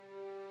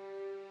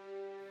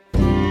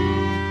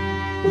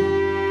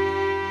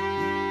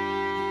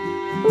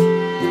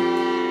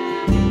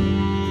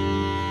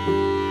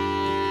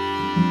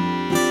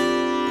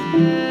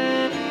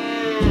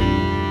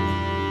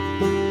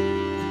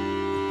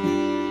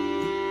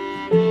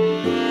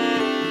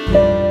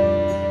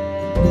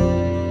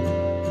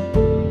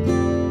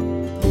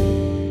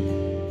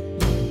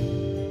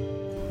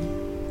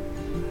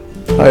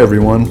Hi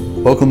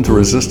everyone, welcome to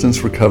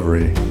Resistance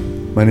Recovery.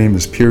 My name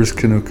is Piers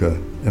Kanuka,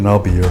 and I'll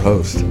be your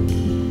host.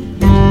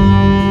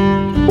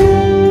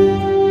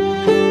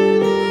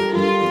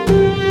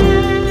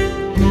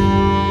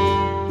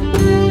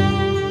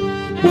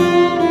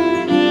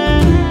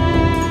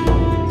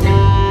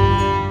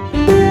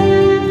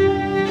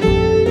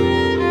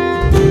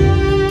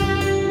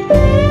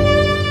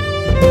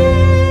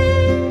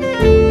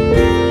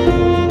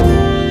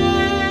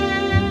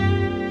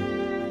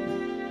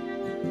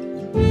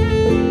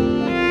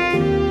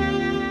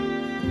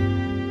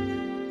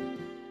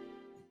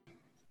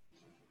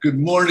 Good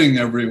morning,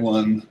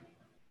 everyone.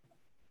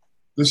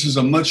 This is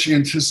a much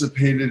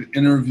anticipated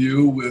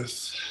interview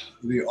with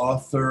the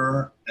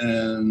author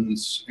and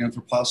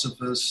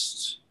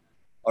anthroposophist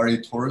Ari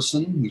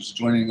Thoresen, who's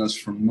joining us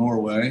from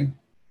Norway.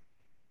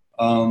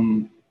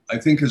 I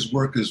think his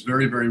work is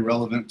very, very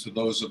relevant to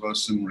those of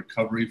us in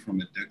recovery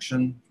from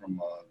addiction from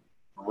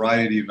a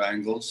variety of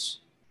angles.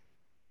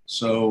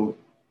 So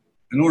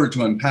in order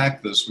to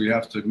unpack this, we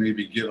have to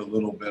maybe get a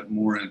little bit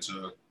more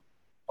into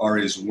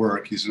Ari's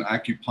work. He's an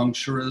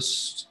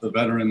acupuncturist, a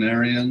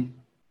veterinarian,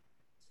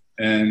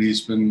 and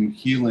he's been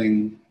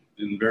healing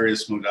in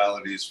various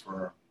modalities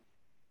for,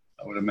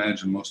 I would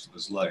imagine, most of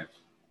his life.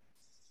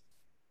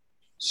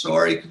 So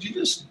Ari, could you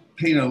just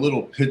paint a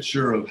little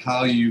picture of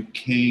how you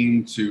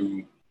came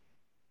to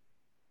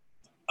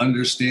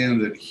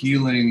understand that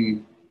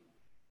healing,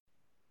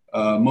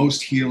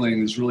 most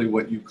healing is really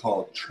what you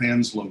call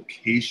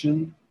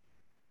translocation?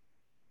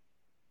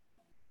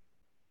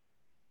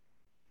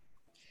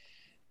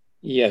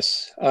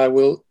 Yes, I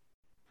will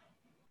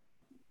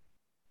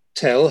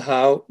tell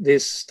how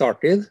this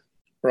started,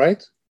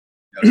 right?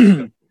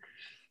 Yes.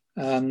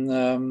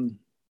 And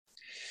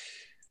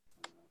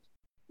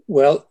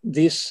well,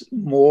 this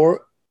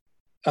more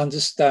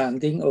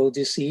understanding of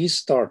disease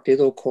started,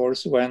 of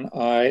course, when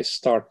I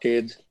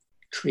started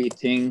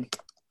treating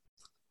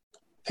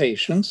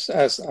patients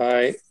as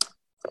I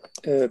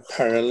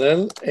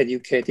parallel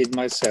educated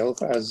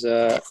myself as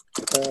a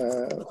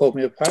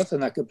homeopath,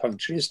 an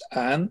acupuncturist,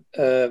 and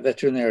a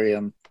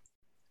veterinarian.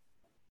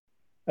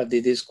 I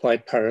did this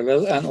quite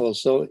parallel and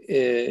also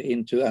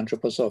into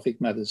anthroposophic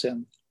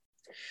medicine.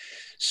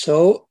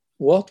 So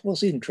what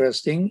was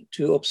interesting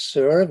to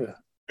observe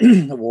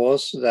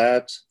was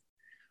that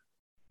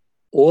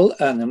all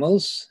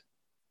animals,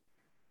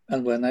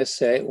 and when I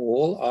say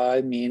all,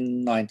 I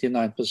mean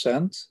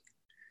 99%,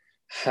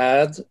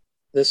 had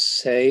the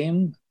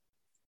same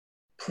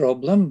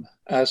problem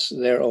as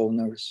their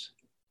owners.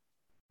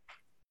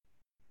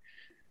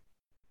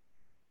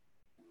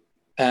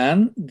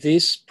 And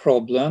this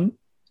problem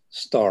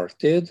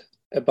started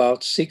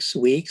about 6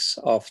 weeks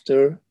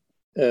after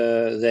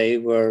they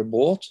were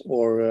bought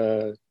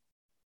or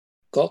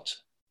got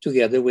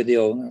together with the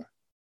owner.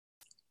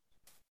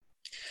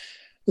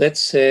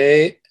 Let's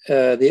say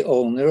the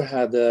owner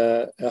had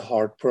a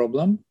heart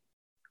problem.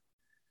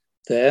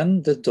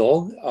 Then the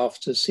dog,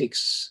 after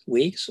 6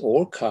 weeks,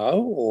 or cow,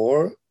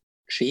 or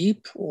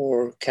sheep,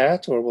 or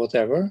cat, or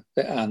whatever,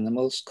 the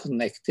animals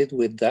connected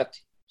with that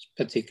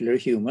particular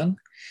human,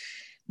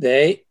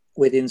 they,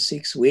 within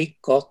 6 weeks,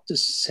 got the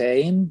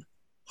same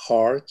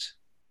heart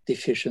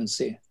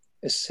deficiency,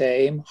 the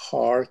same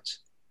heart,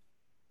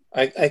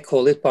 I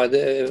call it for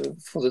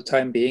the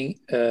time being,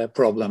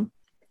 problem.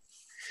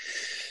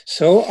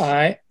 So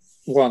I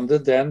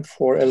wondered then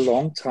for a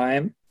long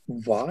time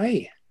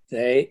why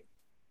they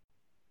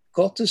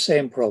got the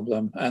same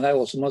problem. And I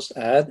also must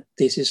add,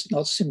 this is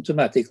not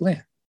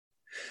symptomatically.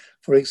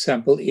 For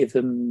example, if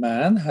a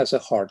man has a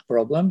heart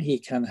problem, he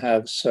can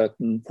have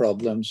certain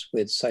problems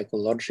with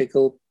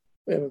psychological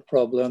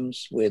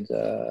problems, with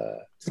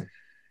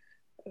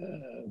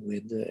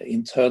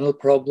internal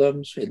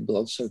problems, with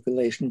blood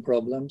circulation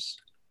problems.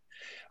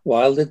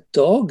 While the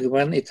dog,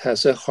 when it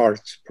has a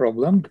heart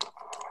problem,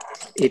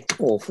 it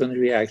often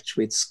reacts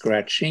with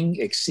scratching,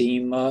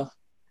 eczema,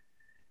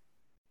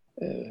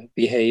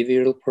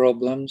 behavioral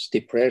problems,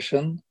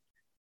 depression.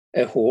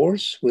 A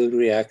horse will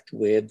react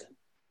with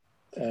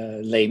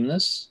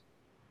lameness.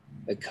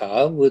 A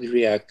cow would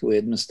react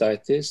with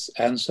mastitis,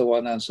 and so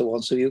on and so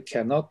on. So you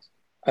cannot,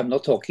 I'm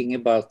not talking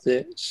about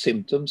the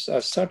symptoms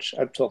as such,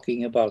 I'm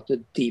talking about the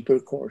deeper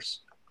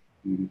course.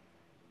 Mm-hmm.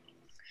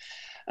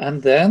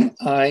 And then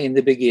I, in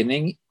the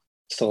beginning,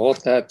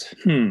 thought that,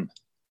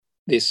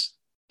 this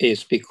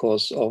is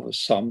because of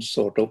some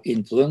sort of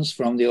influence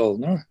from the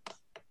owner,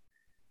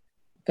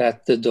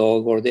 that the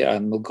dog or the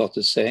animal got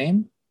the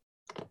same.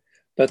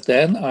 But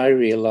then I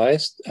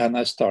realized, and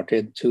I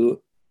started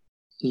to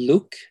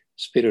look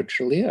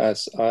spiritually,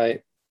 as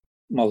I,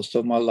 most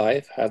of my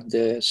life, had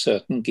the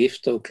certain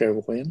gift of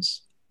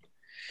clairvoyance.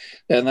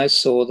 Then I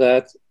saw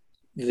that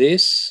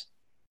this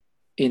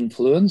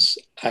influence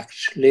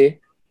actually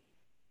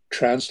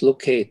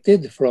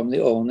translocated from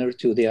the owner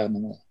to the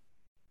animal.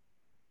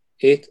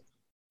 It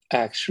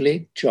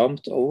actually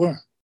jumped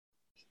over.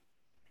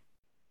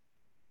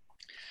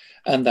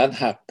 And that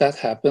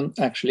happened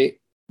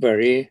actually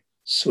very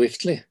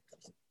swiftly.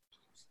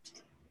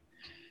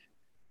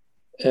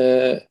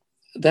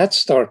 that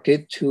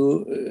started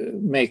to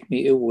make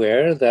me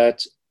aware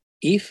that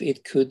if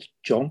it could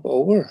jump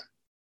over,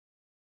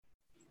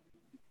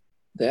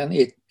 then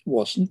it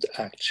wasn't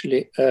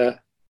actually a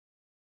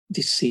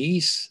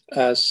disease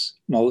as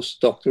most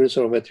doctors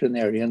or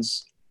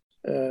veterinarians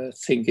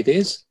think it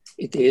is.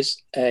 It is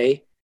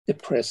the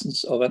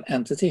presence of an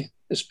entity,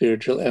 a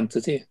spiritual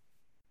entity.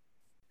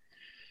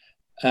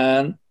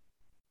 And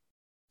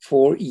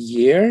for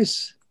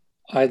years,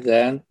 I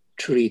then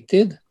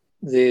treated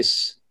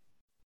this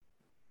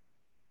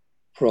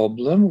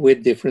problem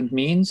with different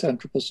means,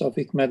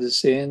 anthroposophic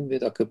medicine,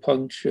 with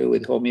acupuncture,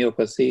 with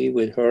homeopathy,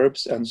 with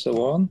herbs, and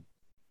so on.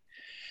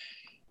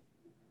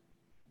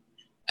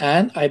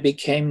 And I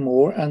became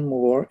more and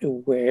more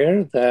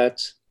aware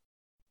that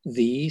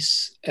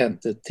these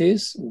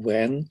entities,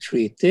 when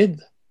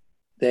treated,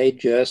 they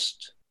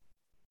just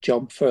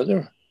jump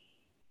further.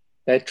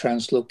 They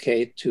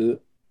translocate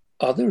to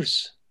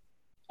others,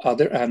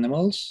 other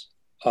animals,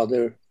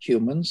 other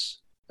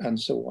humans, and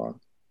so on.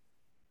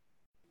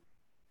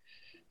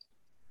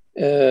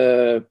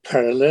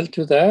 Parallel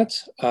to that,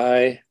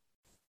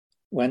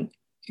 when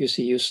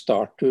you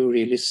start to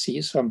really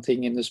see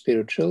something in the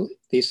spiritual,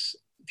 this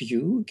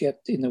view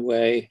get in a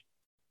way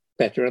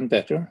better and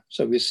better.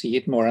 So we see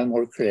it more and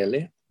more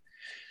clearly.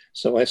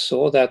 So I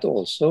saw that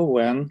also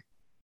when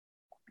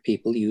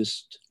people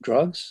used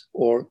drugs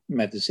or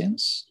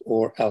medicines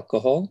or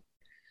alcohol,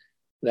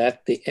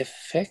 that the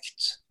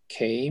effect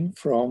came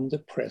from the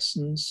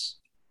presence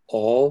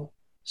of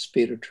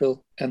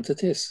spiritual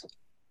entities.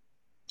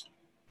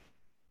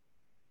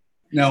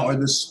 Now, are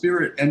the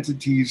spirit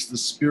entities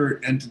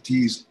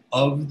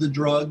of the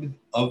drug,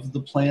 of the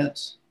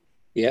plant?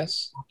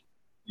 Yes.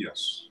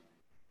 Yes.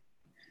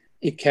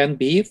 It can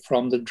be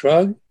from the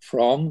drug,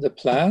 from the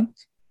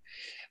plant,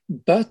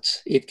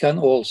 but it can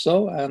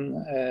also,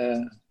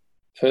 and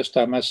first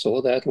time I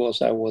saw that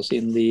was I was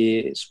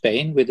in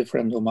Spain with a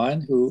friend of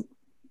mine who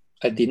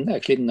I didn't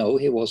actually know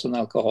he was an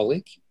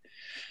alcoholic.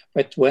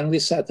 But when we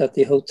sat at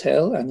the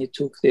hotel and he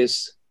took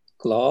this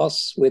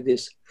glass with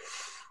this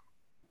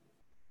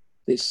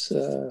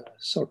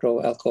sort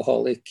of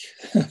alcoholic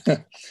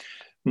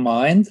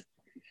mind,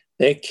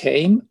 there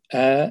came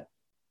a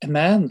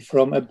man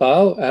from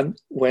above and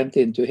went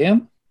into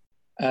him,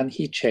 and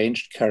he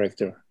changed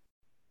character.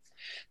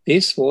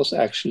 This was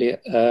actually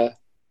a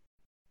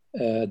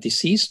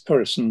deceased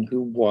person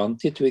who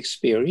wanted to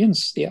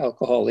experience the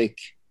alcoholic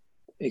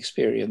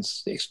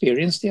experience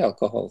the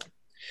alcohol.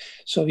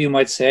 So you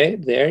might say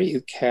there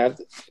you have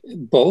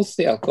both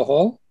the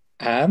alcohol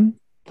and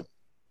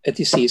a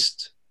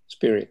deceased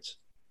spirit.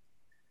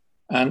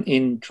 And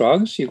in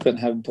drugs, you can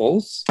have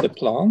both the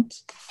plant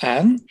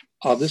and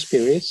other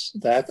spirits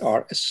that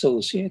are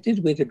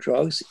associated with the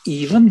drugs,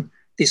 even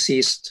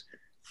deceased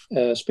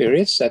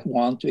spirits that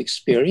want to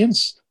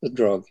experience the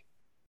drug.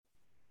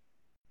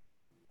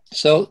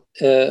 So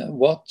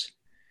what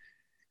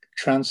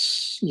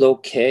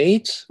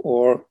translocate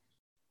or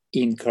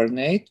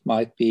incarnate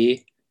might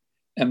be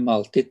a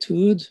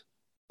multitude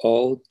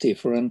of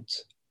different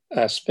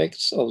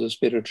aspects of the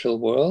spiritual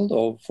world,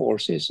 of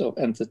forces, of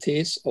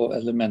entities, or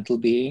elemental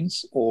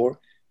beings, or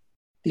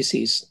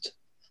deceased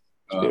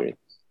spirits.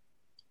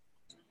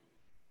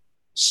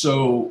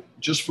 So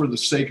just for the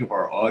sake of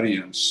our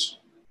audience,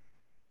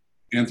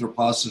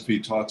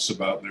 anthroposophy talks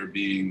about there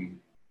being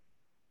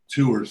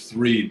 2 or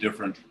 3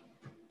 different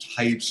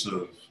types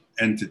of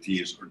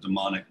entities or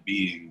demonic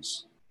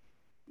beings: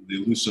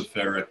 the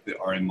luciferic, the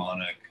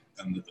ahrimanic,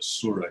 and the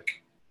asuric.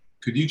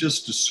 Could you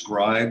just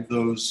describe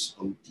those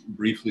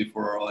briefly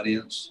for our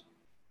audience?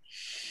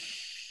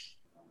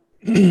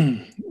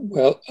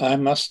 Well, I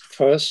must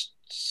first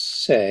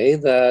say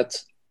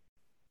that,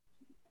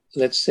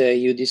 let's say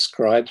you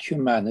described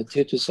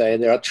humanity to say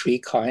there are 3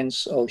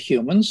 kinds of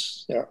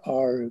humans. There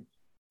are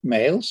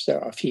males,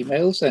 there are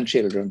females, and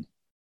children.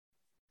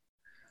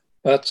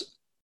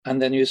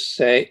 And then you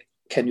say,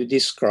 can you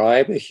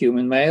describe a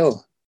human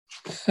male?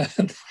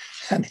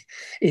 And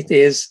it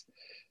is,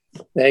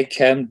 they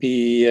can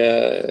be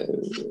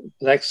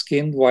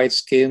black-skinned,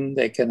 white-skinned,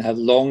 they can have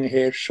long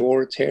hair,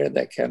 short hair,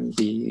 they can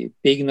be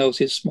big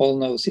noses, small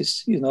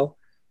noses, you know.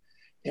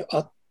 There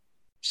are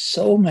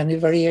so many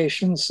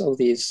variations of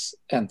these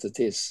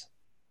entities.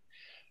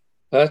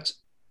 But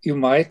you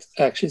might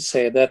actually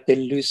say that the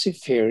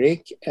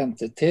luciferic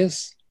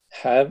entities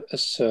have a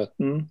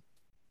certain,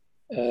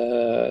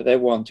 they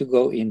want to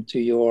go into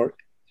your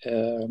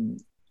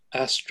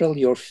astral,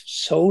 your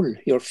soul,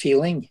 your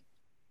feeling.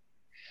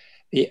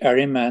 The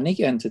ahrimanic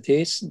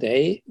entities,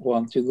 they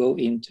want to go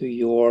into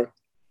your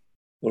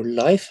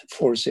life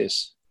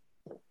forces,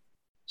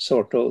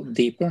 sort of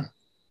deeper.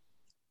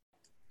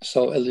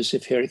 So a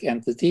luciferic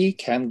entity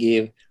can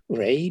give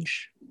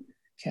rage,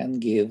 can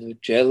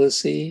give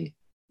jealousy,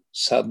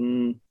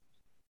 sudden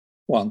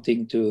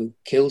wanting to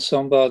kill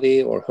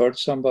somebody or hurt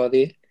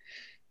somebody.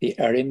 The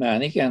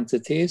ahrimanic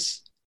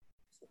entities,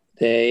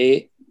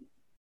 they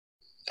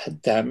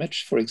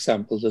damage, for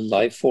example, the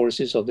life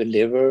forces of the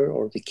liver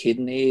or the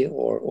kidney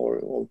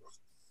or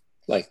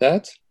like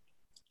that.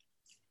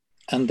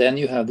 And then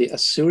you have the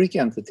Asuric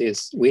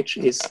entities, which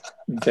is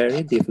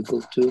very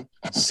difficult to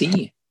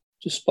see,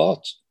 to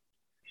spot,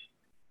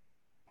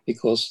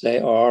 because they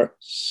are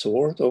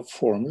sort of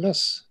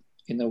formless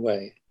in a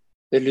way.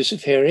 The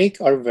Luciferic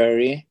are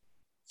very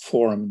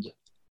formed.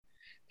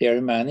 The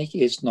Ahrimanic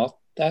is not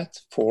that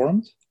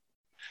formed,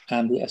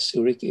 and the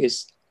Asuric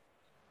is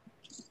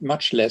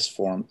much less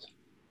formed.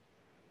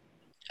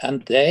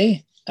 And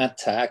they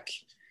attack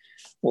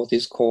what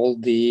is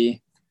called the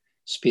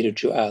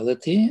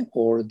spirituality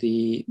or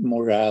the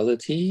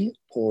morality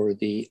or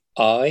the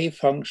I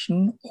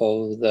function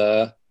of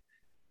the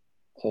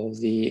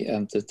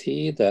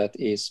entity that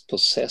is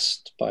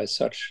possessed by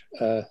such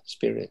a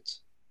spirit.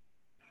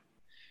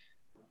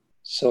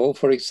 So,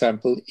 for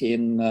example,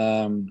 in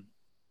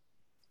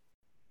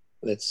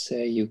let's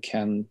say you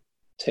can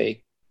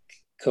take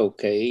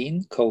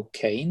cocaine.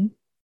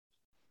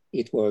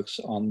 It works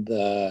on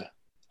the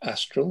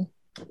astral.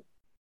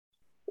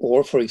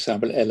 Or, for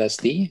example,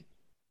 LSD,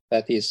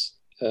 that is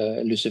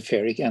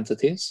Luciferic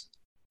entities.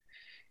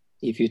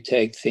 If you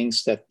take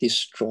things that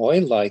destroy,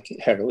 like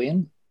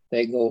heroin,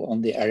 they go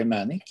on the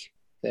Ahrimanic.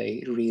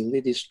 They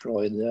really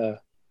destroy the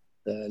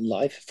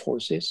life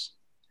forces.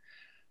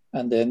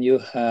 And then you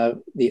have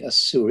the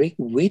Asuric,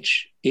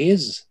 which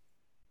is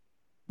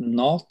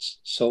not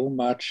so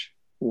much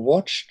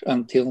watched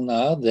until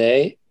now.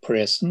 Their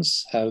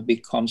presence have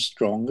become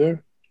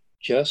stronger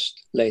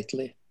just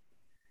lately.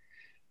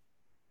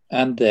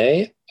 And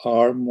they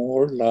are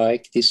more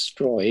like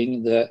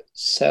destroying the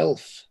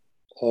self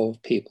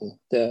of people,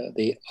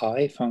 the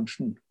I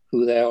function,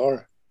 who they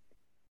are,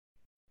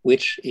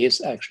 which is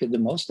actually the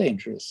most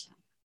dangerous.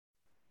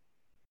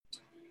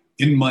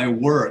 In my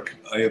work,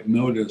 I have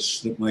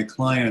noticed that my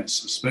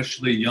clients,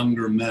 especially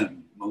younger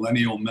men,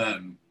 millennial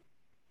men,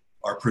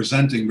 are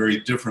presenting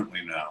very differently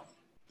now.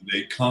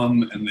 They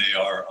come and they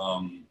are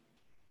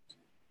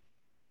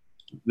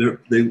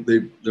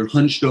they're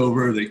hunched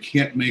over. They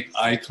can't make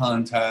eye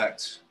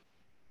contact.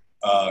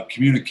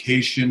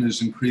 Communication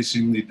is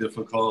increasingly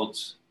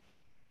difficult.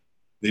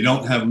 They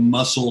don't have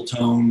muscle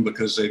tone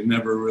because they've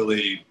never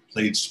really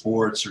played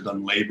sports or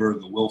done labor.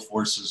 The will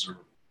forces are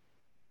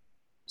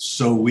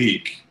so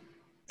weak.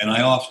 And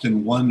I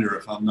often wonder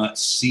if I'm not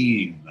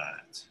seeing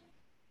that,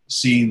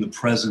 seeing the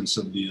presence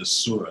of the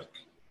Asuric.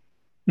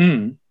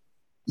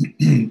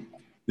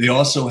 They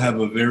also have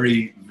a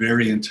very,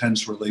 very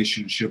intense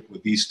relationship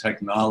with these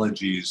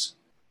technologies,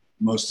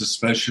 most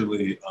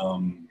especially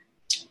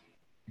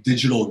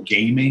digital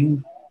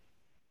gaming,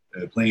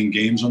 playing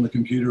games on the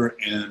computer,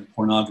 and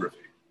pornography.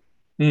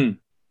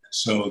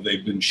 So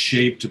they've been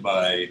shaped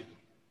by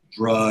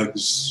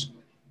drugs,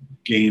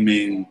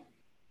 gaming,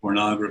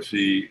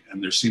 pornography,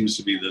 and there seems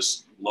to be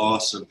this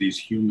loss of these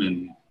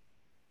human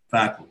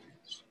faculties.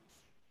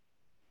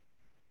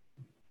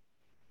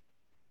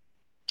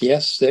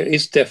 Yes, there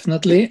is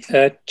definitely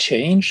a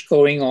change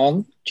going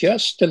on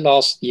just the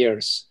last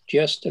years.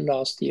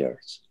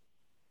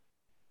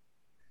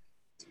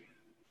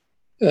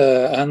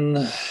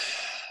 And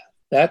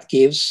that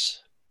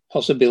gives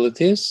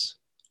possibilities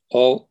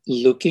of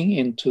looking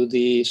into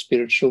the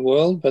spiritual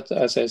world. But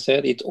as I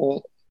said,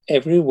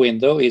 every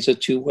window is a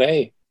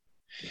two-way.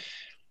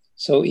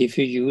 So if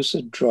you use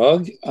a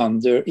drug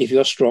if you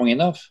are strong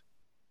enough,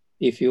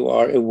 if you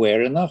are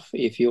aware enough,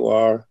 if you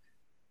are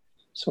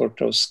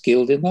sort of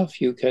skilled enough,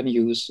 you can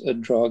use a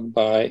drug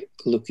by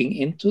looking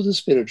into the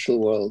spiritual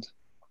world,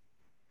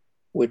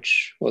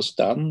 which was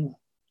done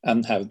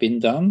and have been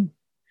done.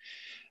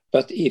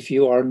 But if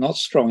you are not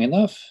strong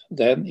enough,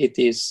 then it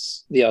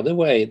is the other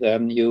way.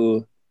 Then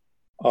you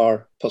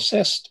are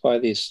possessed by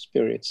these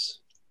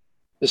spirits.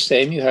 The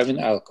same you have in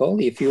alcohol.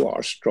 If you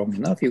are strong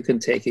enough, you can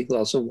take a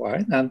glass of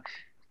wine and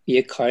be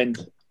a kind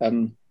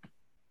and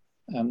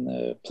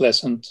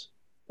pleasant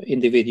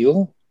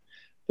individual.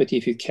 But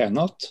if you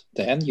cannot,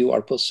 then you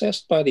are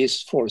possessed by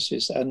these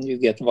forces and you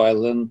get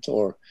violent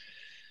or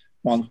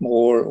want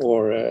more,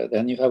 or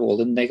then you have all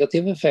the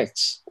negative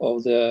effects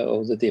of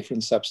the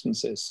different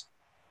substances.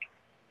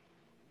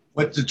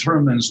 What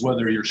determines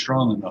whether you're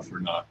strong enough or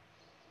not?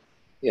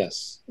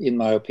 Yes, in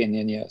my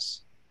opinion,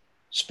 yes.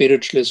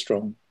 Spiritually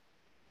strong.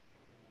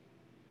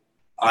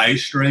 Eye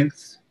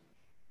strength?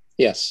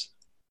 Yes.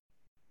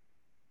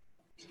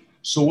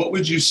 So what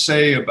would you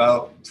say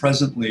about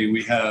presently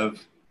we have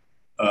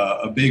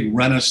a big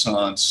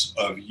renaissance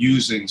of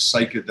using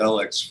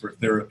psychedelics for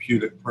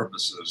therapeutic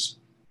purposes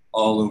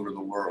all over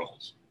the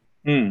world?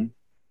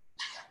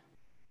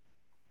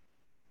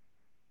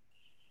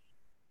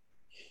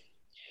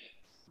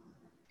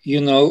 You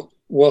know,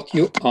 what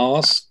you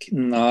ask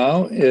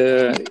now,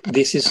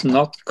 this is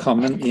not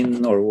common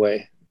in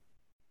Norway.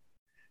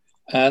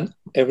 And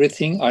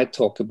everything I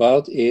talk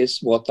about is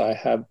what I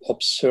have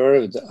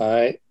observed.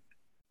 I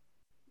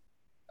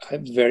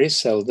very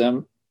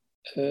seldom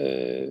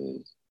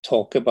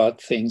talk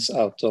about things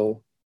out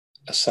of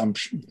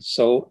assumption.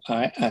 So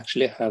I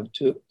actually have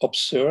to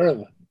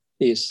observe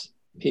these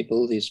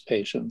people, these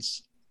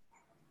patients.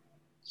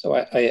 So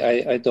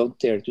I don't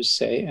dare to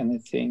say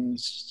anything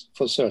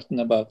for certain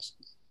about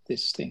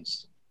these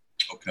things.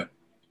 Okay.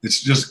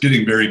 It's just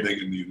getting very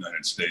big in the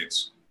United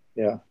States.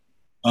 Yeah.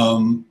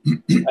 Um,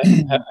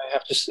 I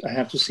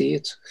have to see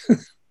it.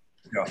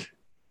 yeah.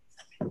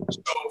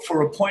 So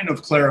for a point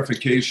of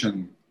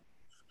clarification,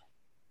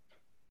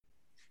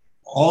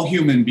 all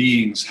human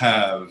beings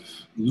have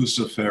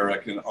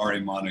luciferic and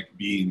ahrimanic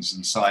beings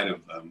inside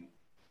of them,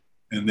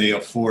 and they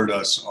afford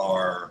us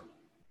our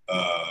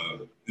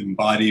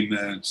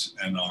embodiment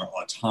and our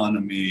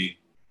autonomy.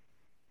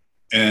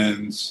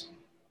 And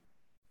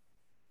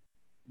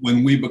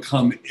when we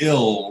become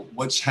ill,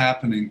 what's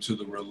happening to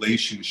the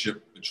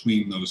relationship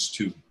between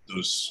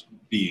those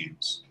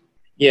beings?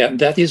 Yeah,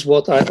 that is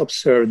what I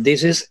observed.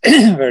 This is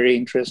very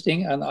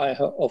interesting, and I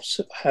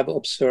have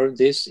observed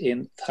this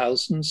in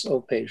thousands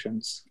of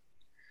patients.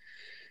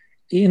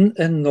 In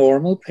a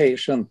normal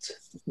patient,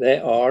 they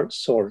are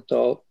sort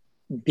of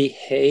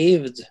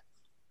behaved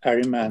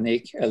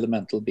ahrimanic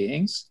elemental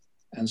beings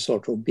and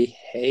sort of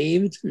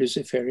behaved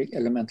luciferic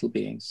elemental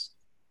beings.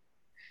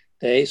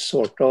 They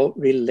sort of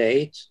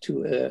relate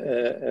to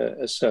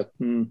a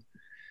certain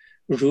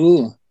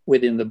rule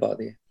within the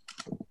body.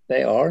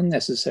 They are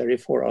necessary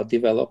for our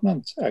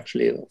development,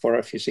 actually, for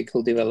our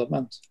physical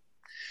development.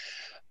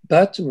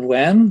 But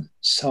when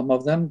some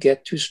of them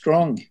get too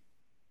strong,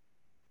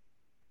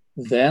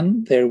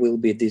 then there will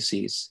be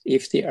disease.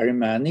 If the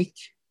ahrimanic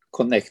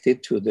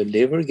connected to the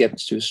liver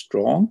gets too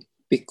strong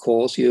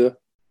because you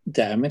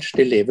damage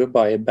the liver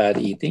by bad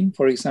eating,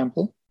 for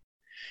example,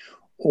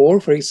 or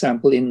for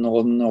example, in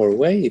northern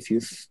Norway, if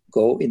you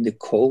go in the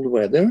cold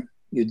weather,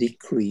 you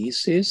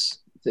decreases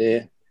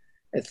the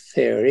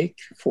etheric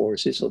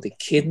forces of the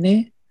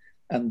kidney,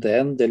 and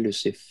then the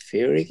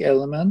luciferic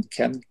element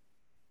can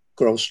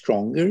grow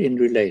stronger in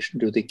relation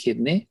to the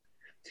kidney,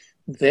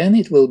 then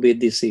it will be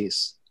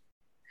disease.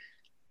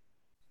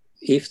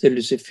 If the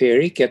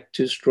luciferic get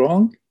too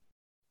strong,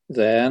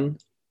 then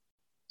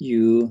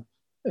you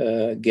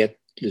get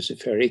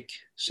luciferic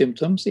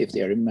symptoms. If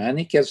the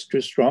ahrimanic gets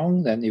too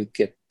strong, then you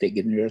get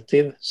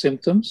degenerative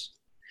symptoms.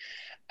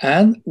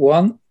 And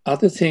one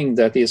other thing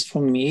that is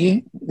for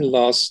me, the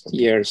last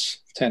years,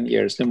 10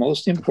 years, the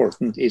most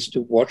important is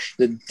to watch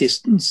the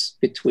distance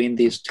between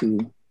these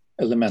two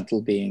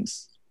elemental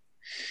beings.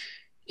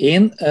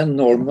 In a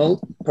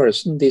normal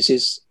person, this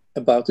is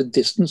about the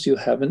distance you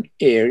have an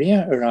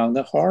area around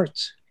the heart,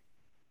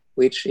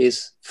 which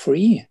is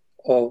free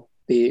of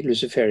the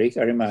luciferic,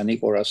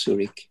 ahrimanic, or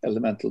asuric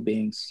elemental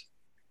beings.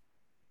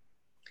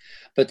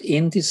 But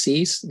in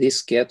disease,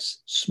 this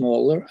gets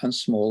smaller and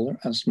smaller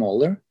and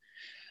smaller.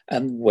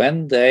 And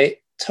when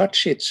they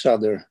touch each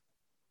other,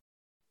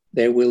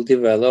 they will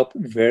develop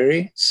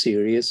very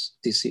serious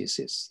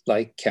diseases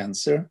like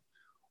cancer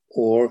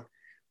or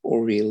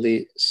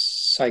really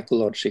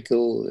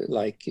psychological,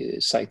 like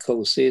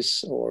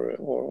psychosis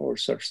or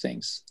such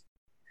things.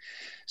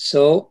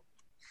 So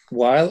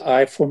while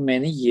I, for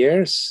many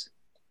years,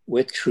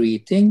 were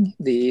treating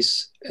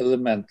these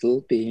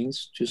elemental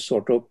beings to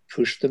sort of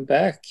push them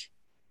back,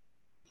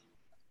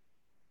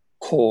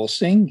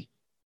 causing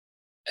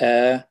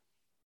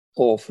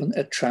often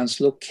a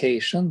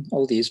translocation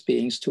of these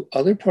beings to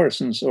other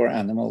persons or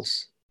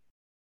animals.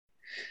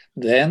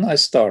 Then I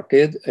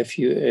started a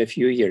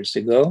few years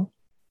ago,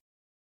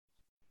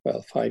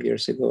 well, 5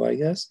 years ago, I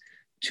guess,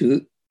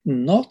 to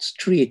not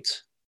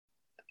treat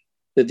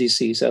the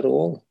disease at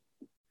all.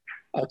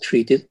 I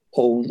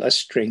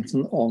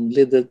strengthened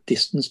only the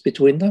distance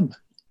between them.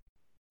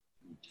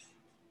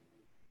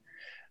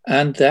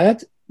 And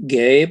that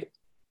gave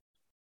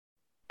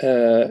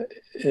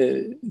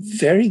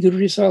very good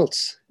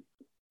results.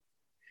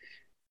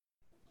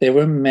 There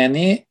were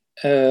many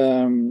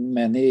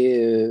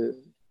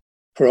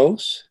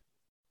pros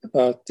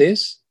about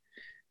this.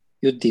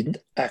 You didn't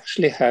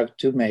actually have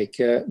to make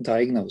a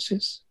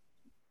diagnosis.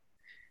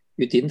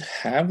 You didn't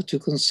have to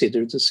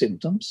consider the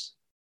symptoms.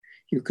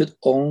 You could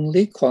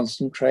only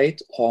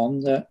concentrate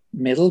on the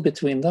middle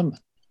between them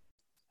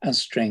and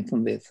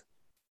strengthen it.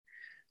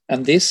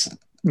 And this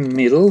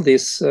middle,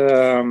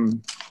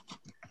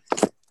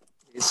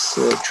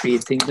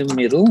 treating the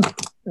middle,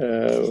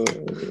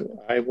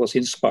 I was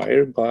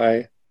inspired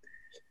by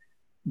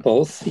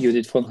both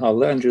Judith von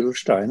Halle and Rudolf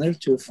Steiner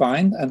to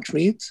find and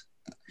treat,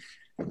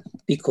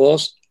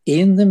 because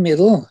in the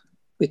middle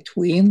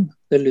between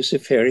the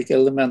luciferic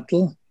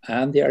elemental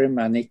and the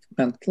ahrimanic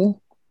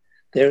mental,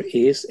 there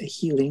is a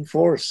healing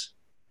force.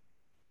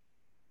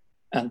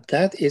 And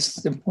that is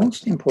the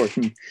most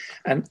important.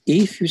 And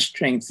if you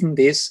strengthen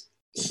this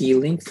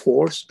healing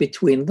force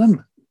between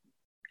them,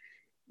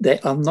 they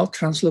are not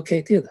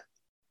translocated.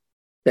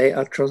 They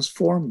are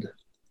transformed.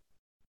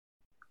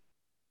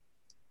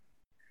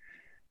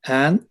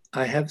 And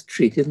I have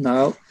treated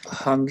now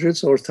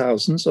hundreds or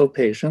thousands of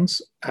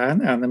patients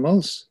and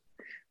animals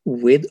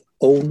with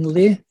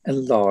only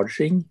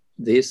enlarging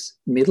this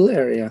middle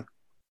area.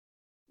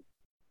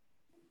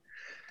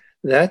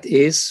 That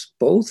is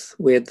both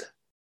with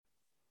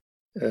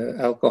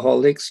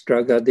alcoholics,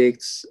 drug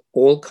addicts,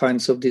 all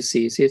kinds of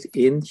diseases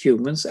in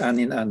humans and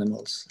in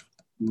animals.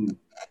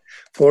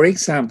 For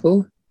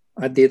example,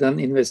 I did an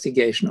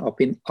investigation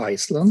up in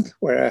Iceland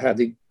where I had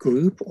a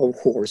group of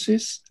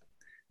horses,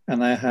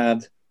 and I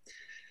had,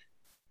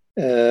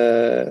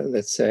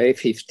 let's say,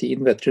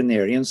 15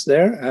 veterinarians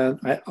there, and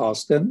I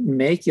asked them,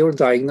 make your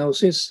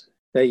diagnosis.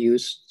 They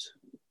used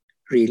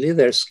really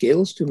their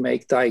skills to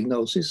make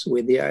diagnosis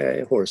with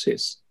the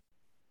horses.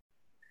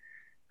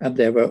 And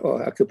there were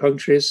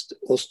acupuncturists,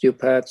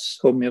 osteopaths,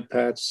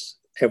 homeopaths,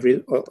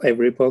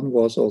 everyone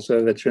was also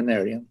a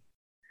veterinarian.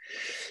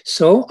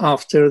 So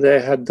after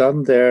they had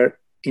done their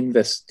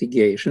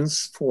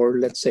investigations for,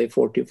 let's say,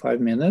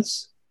 45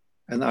 minutes,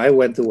 and I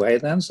went away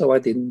then, so I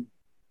didn't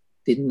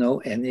know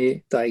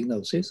any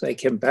diagnosis. I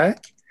came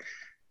back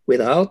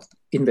without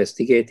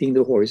investigating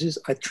the horses.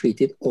 I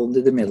treated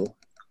only the middle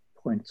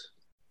point.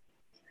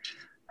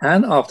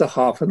 And after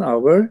half an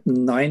hour,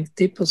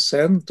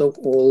 90% of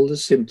all the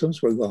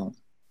symptoms were gone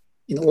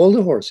in all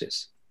the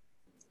horses.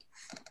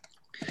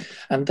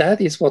 And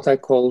that is what I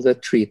call the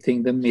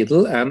treating the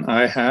middle. And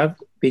I have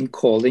been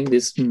calling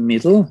this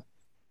middle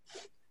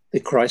the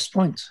Christ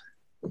point,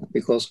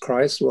 because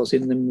Christ was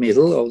in the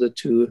middle of the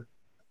two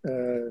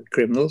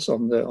criminals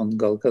on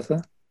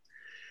Golgotha.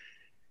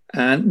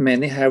 And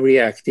many have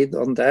reacted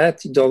on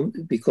that,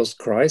 because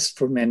Christ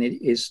for many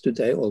is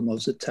today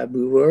almost a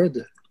taboo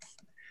word.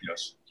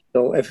 Yes.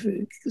 So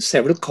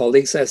several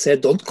colleagues have said,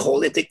 don't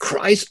call it the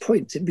Christ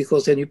point,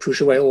 because then you push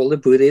away all the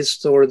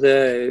Buddhists or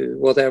the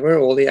whatever,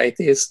 all the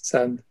atheists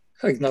and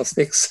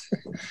agnostics.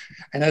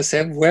 And I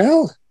said,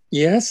 well,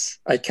 yes,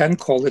 I can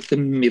call it the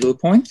middle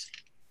point.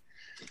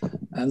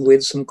 And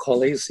with some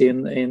colleagues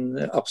in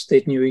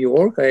upstate New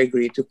York, I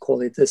agreed to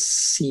call it the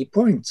C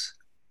point.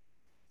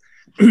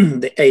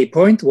 The A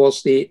point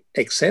was the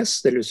excess,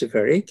 the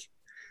Luciferic.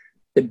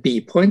 The B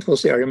point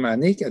was the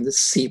Arianic, and the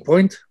C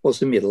point was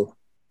the middle.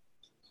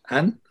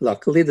 And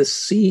luckily the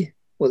C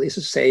is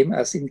the same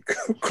as in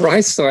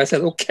Christ. So I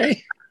said,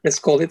 okay, let's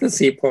call it the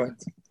C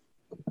point.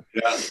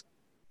 Yeah.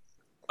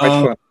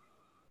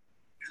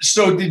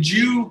 So did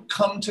you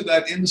come to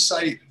that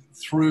insight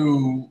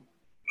through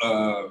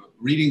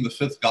reading the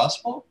fifth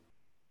gospel?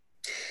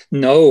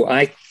 No,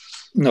 I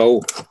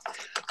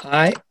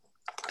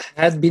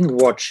had been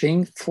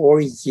watching for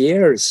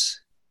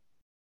years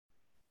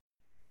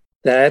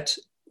that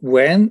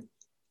when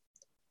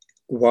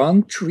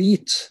one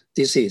treats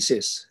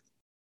diseases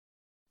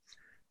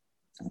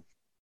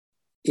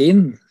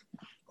in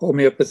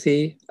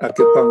homeopathy,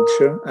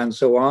 acupuncture, and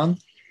so on,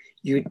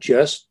 you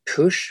just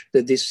push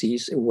the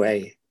disease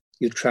away.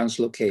 You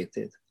translocate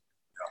it.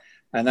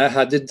 Yeah. And I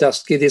had a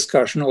dusky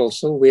discussion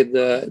also with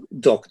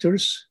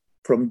doctors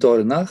from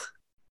Dornach.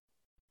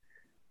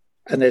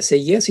 And they say,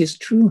 yes, it's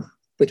true,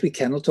 but we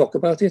cannot talk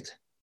about it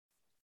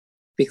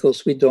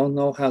because we don't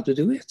know how to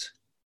do it.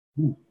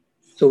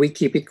 So we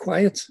keep it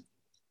quiet.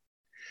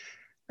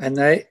 And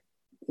I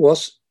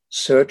was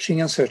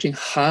searching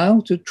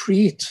how to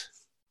treat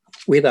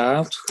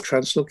without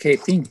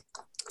translocating.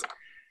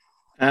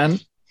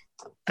 And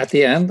at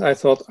the end, I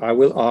thought I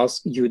will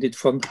ask Judith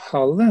von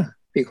Halle,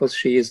 because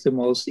she is the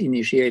most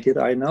initiated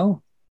I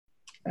know.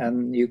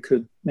 And you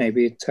could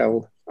maybe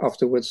tell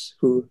afterwards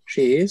who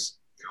she is.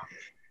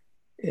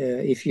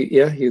 If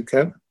you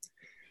can.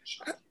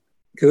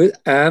 Good.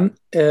 And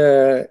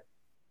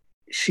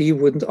she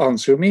wouldn't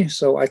answer me.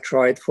 So I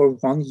tried for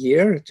 1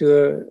 year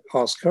to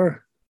ask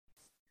her.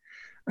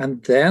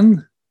 And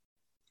then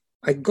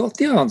I got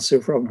the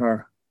answer from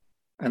her.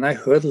 And I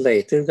heard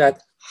later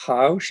that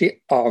how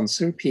she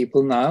answers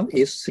people now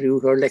is through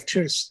her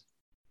lectures.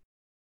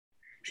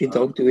 She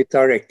don't do it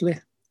directly.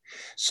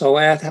 So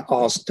I had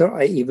asked her,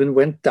 I even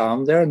went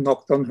down there,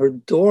 knocked on her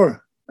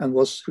door, and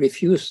was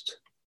refused.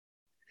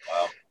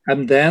 Wow.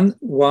 And then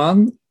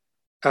one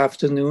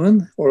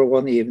afternoon or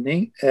one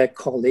evening, a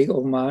colleague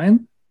of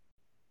mine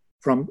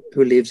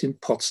who lives in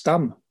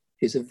Potsdam,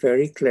 he's a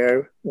very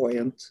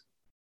clairvoyant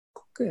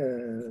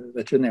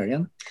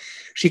veterinarian.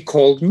 She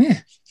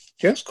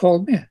just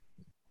called me.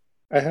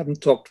 I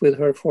hadn't talked with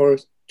her for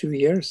 2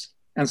 years,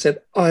 and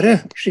said,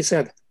 Are, she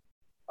said,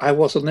 I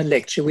was on a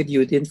lecture with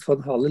Judith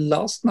von Halle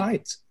last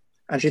night,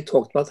 and she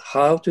talked about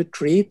how to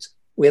treat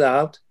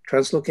without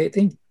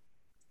translocating.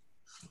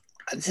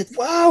 I said,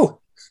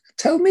 wow,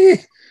 tell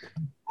me.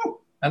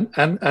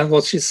 And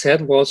what she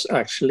said was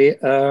actually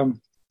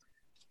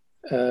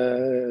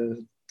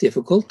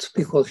difficult,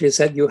 because she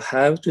said you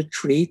have to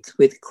treat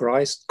with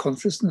Christ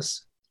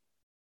consciousness.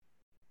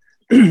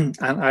 And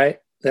I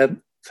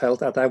then felt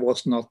that I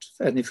was not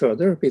any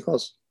further,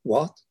 because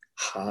what?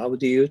 How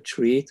do you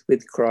treat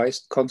with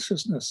Christ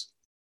consciousness?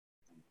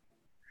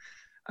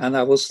 And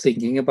I was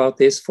thinking about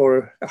this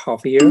for a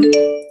half a year.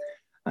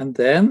 And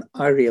then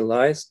I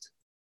realized,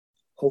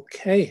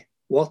 okay,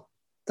 what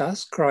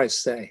does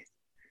Christ say?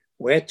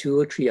 Where two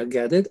or three are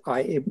gathered,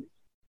 I am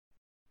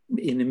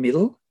in the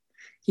middle.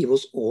 He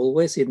was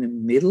always in the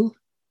middle.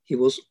 He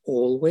was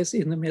always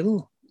in the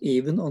middle.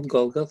 Even on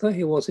Golgotha,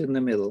 he was in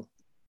the middle.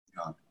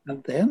 Yeah.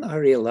 And then I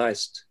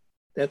realized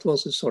that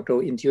was a sort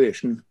of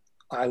intuition.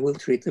 I will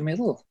treat the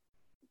middle.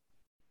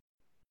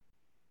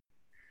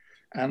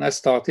 And I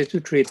started to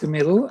treat the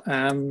middle,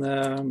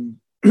 and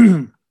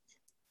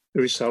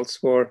The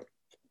results were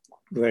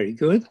very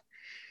good.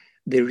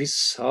 The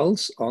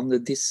results on the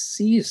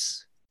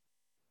disease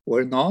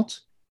were not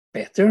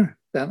better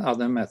than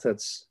other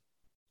methods.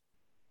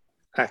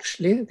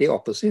 Actually, the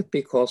opposite,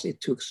 because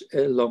it took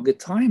a longer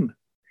time.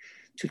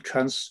 To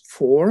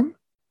transform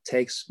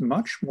takes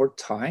much more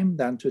time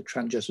than to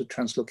just to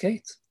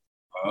translocate.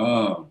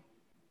 Oh.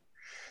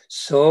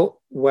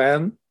 So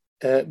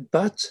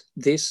but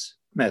this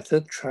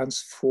method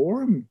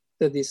transforms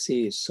the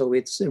disease, so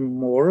it's a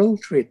moral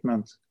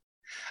treatment.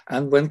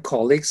 And when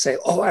colleagues say,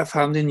 oh, I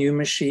found a new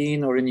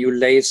machine or a new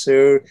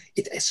laser,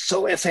 it is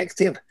so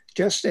effective,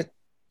 just at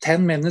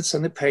 10 minutes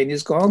and the pain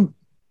is gone.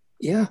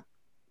 Yeah,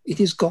 it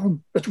is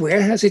gone. But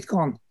where has it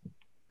gone?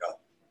 Yeah.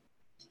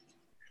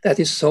 That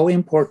is so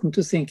important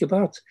to think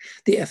about.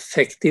 The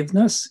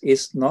effectiveness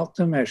is not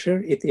the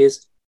measure, it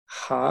is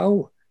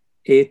how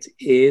it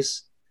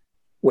is,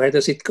 where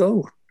does it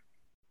go?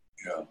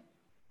 Yeah.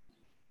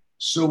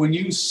 So when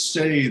you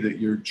say that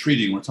you're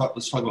treating, let's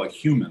talk about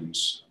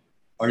humans.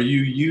 Are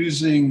you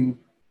using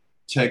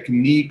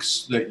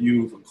techniques that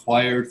you've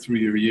acquired through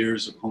your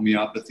years of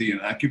homeopathy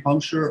and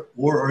acupuncture,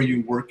 or are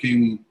you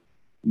working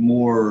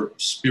more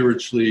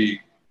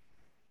spiritually,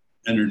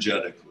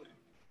 energetically?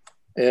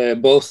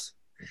 Both.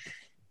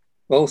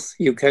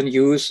 You can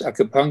use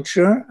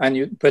acupuncture,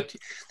 but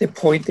the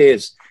point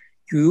is,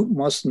 you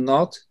must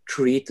not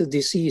treat the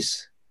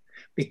disease,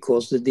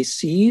 because the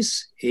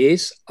disease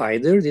is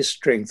either the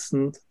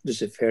strengthened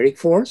luciferic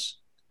force,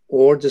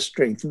 or the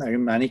strengthened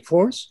Ahrimanic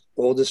force,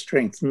 or the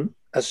strengthened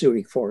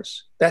Asuric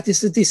force. That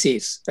is the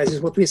disease. That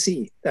is what we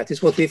see. That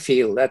is what we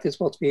feel. That is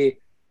what we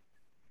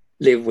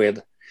live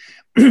with.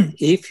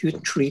 If you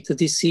treat the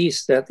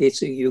disease, that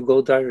is, you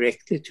go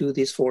directly to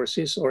these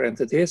forces or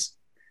entities,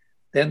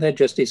 then they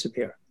just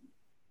disappear.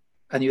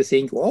 And you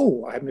think,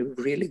 oh, I'm a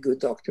really good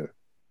doctor.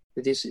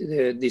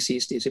 The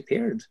disease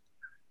disappeared.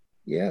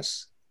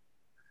 Yes.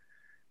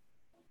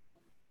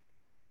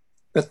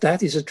 But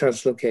that is a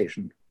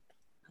translocation.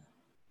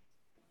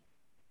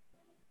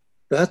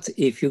 But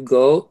if you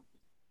go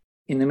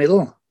in the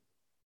middle,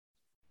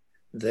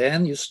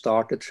 then you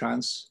start a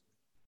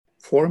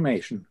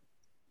transformation.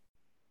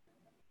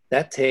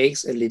 That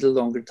takes a little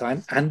longer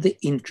time. And the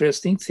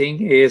interesting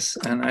thing is,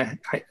 and I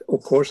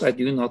of course, I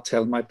do not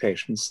tell my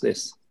patients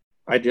this.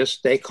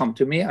 They come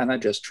to me and I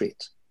just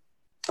treat.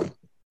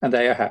 And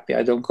they are happy.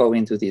 I don't go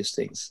into these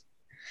things.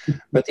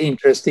 But the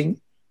interesting,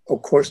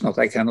 of course not,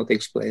 I cannot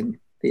explain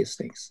these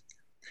things.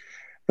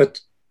 But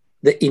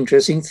the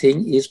interesting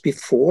thing is,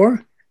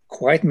 before,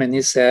 quite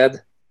many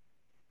said,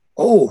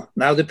 oh,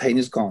 now the pain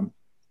is gone.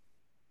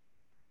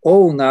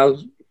 Oh, now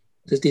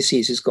the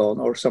disease is gone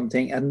or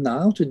something. And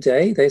now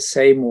today they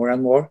say more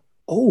and more,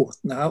 oh,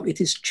 now it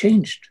is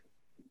changed.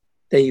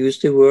 They use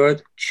the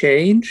word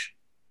change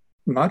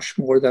much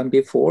more than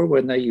before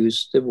when they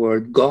use the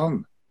word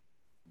gone.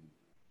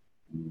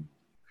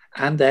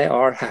 And they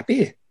are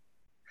happy.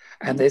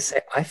 And they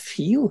say, I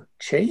feel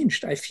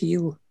changed. I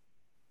feel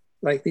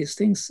like these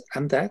things.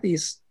 And that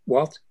is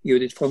what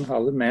Judith von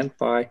Halle meant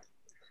by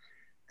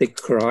the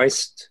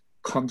Christ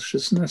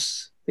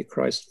consciousness, the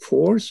Christ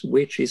force,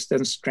 which is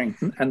then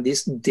strengthened. And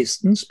this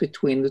distance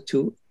between the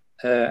two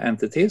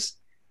entities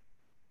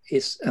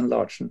is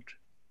enlarged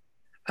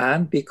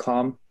and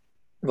become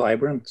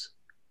vibrant,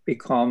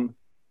 become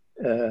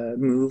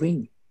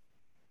moving.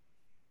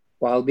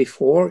 While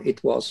before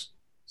it was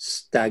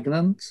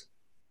stagnant,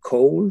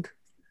 cold,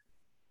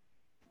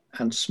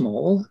 and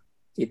small,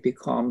 it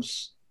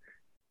becomes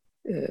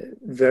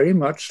very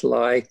much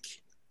like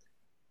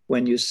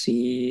when you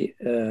see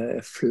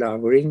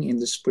flowering in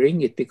the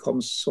spring, it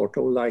becomes sort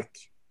of like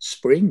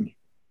spring.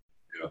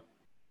 Yeah.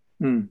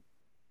 Mm.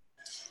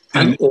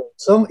 And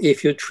also,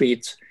 if you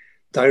treat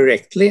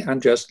directly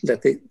and just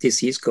let the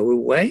disease go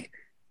away,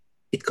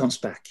 it comes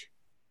back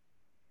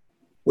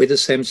with the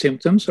same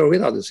symptoms or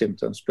with other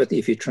symptoms. But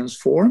if you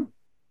transform,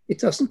 it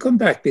doesn't come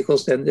back,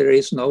 because then there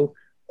is no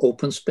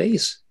open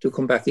space to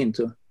come back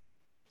into.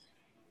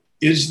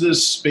 Is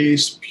this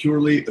space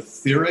purely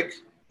etheric,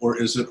 or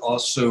is it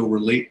also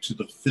relate to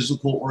the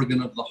physical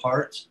organ of the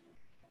heart?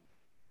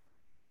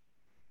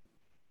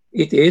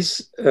 It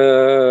is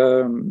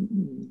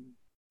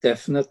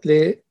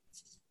definitely,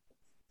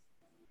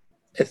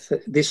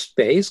 this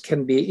space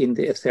can be in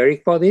the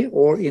etheric body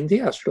or in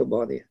the astral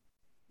body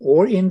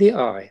or in the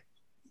eye.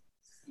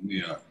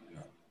 Yeah.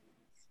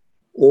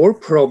 Or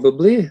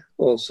probably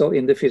also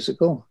in the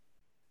physical,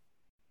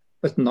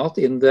 but not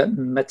in the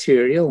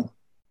material.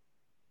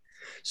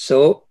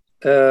 So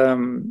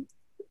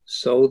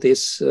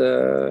this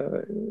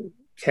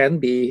can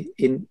be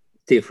in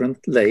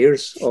different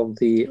layers of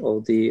the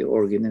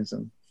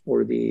organism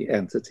or the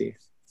entity.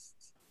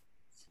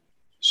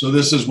 So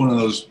this is one of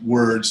those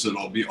words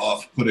that'll be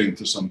off-putting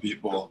to some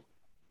people,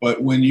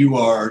 but when you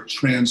are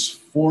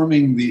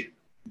transforming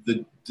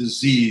the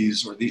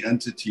disease or the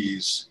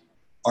entities,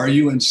 are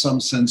you in some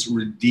sense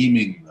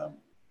redeeming them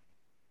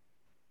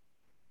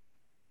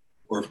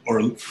or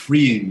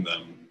freeing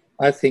them?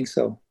 I think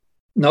so.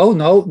 No,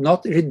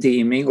 not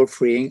redeeming or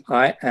freeing.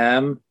 I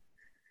am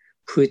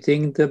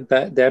putting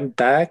them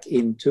back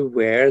into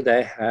where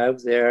they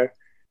have their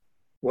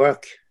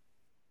work.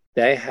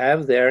 They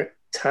have their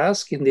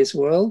task in this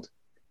world.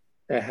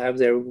 They have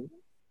their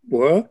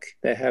work.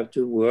 They have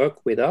to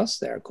work with us.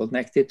 They are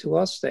connected to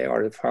us. They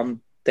are the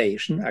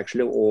foundation,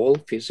 actually, of all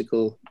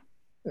physical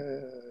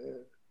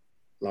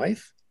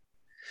life.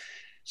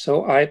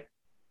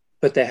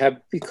 But they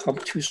have become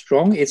too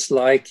strong. It's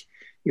like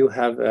you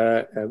have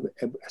a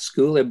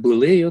school, a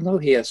bully, you know,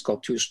 he has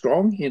got too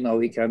strong, you know,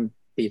 he can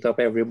beat up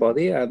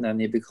everybody, and then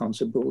he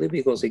becomes a bully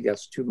because he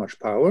gets too much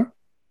power.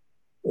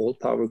 All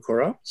power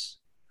corrupts.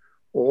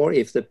 Or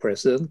if the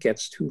president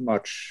gets too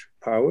much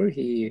power,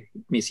 he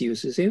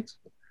misuses it.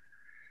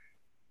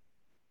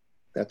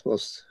 That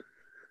was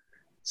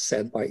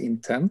said by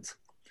intent.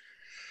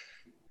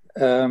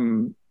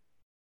 Then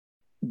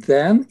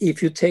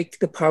if you take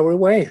the power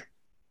away,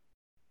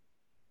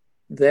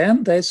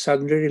 then they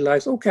suddenly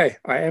realize, okay,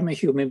 I am a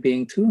human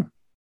being too.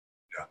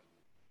 Yeah.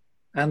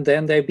 And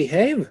then they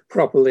behave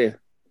properly.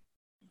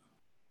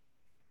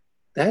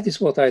 That is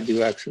what I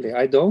do, actually.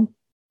 I don't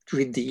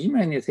redeem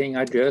anything.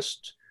 I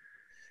just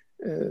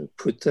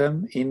put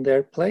them in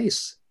their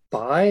place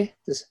by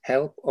the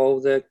help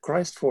of the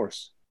Christ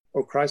force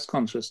or Christ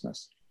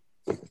consciousness.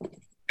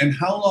 And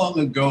how long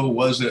ago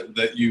was it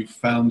that you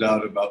found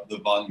out about the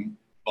von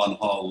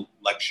Hall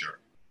lecture?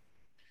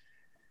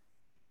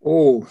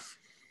 Oh,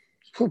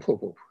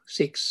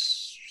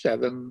 6,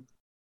 7.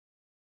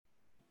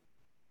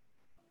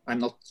 I'm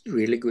not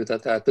really good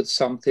at that, but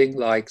something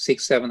like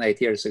 6, 7,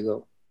 8 years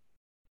ago.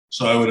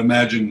 So I would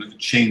imagine it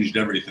changed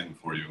everything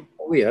for you.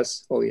 Oh,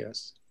 yes. Oh,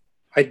 yes.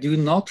 I do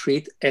not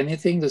treat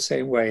anything the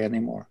same way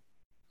anymore.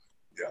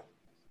 Yeah.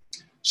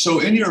 So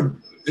in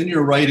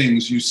your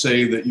writings, you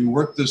say that you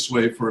worked this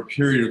way for a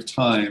period of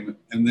time,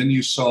 and then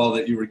you saw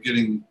that you were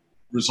getting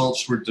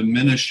results were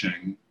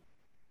diminishing,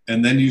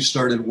 and then you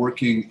started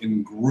working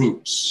in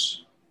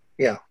groups.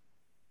 Yeah.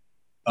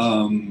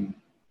 And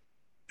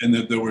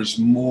that there was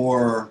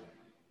more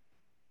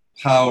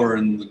power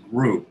in the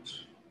group,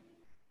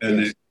 and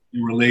Yes.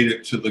 you relate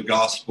it to the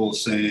gospel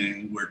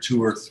saying, where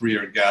 2 or 3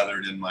 are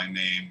gathered in my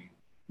name.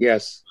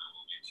 Yes.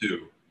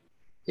 Too.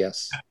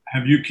 Yes.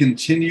 Have you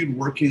continued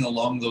working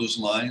along those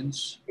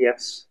lines?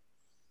 Yes.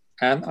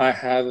 And I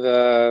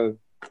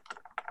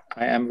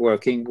am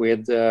working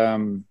with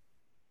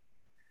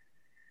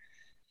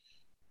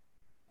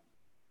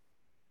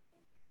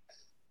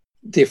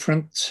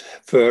different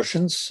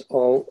versions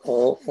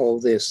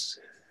of this.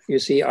 You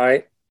see,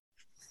 I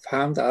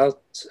found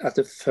out at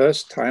the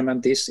first time,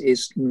 and this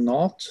is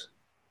not,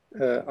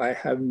 I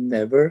have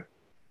never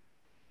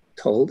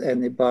told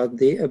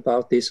anybody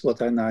about this,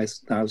 what I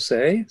now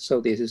say.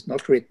 So this is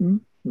not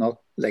written, not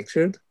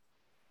lectured,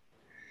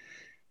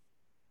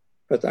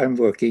 but I'm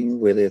working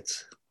with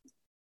it.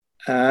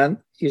 And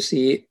you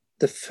see,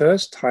 the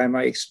first time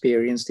I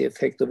experienced the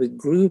effect of a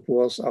group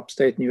was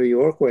upstate New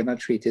York, when I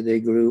treated a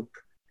group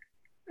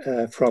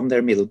from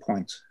their middle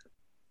point.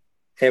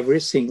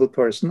 Every single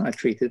person I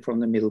treated from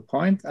the middle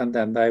point, and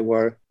then they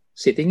were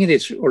sitting in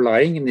this or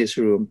lying in this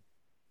room.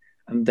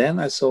 And then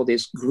I saw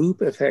this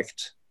group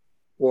effect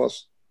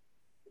was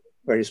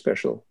very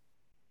special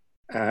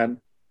and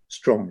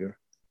stronger.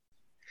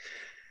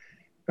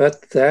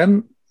 But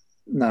then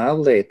now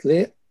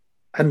lately,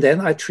 and then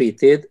I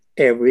treated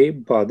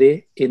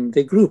everybody in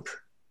the group.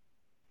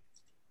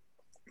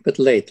 But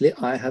lately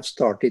I have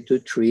started to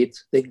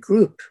treat the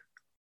group,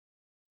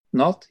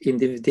 not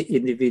the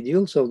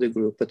individuals of the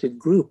group, but the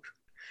group.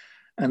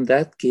 And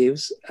that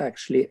gives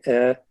actually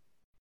a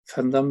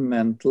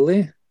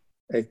fundamentally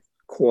a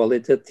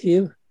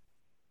qualitative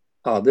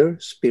other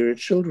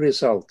spiritual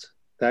result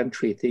than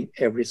treating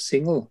every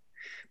single.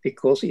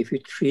 Because if you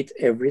treat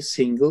every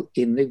single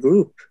in the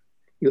group,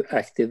 you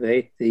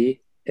activate the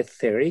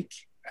etheric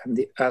and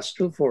the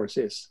astral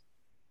forces.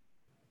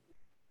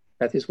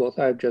 That is what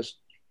I've just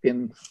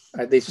been,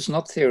 this is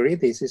not theory,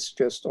 this is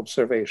just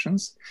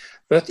observations.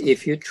 But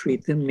if you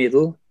treat the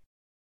middle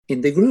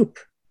in the group,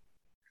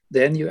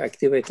 then you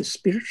activate the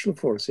spiritual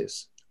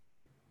forces.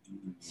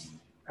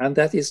 And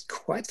that is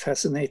quite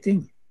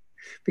fascinating,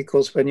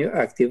 because when you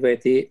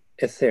activate the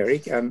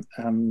etheric and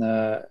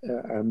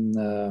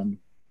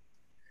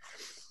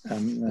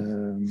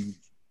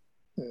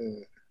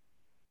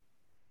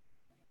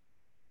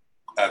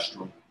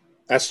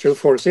astral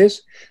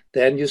forces,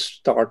 then you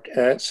start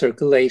a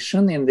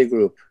circulation in the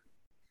group.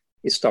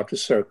 You start to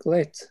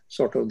circulate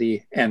sort of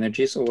the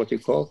energies, or what you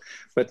call.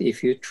 But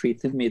if you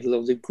treat the middle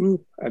of the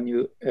group and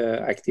you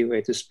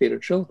activate the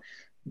spiritual,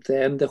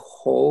 then the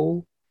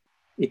whole,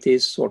 it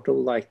is sort of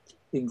like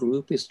the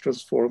group is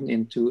transformed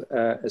into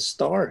a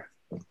star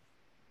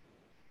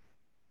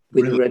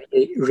with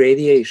really?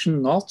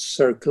 Radiation, not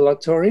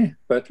circulatory,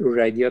 but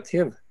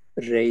radiative.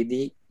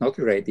 Not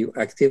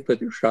radioactive, but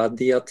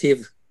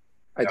radiative.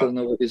 I don't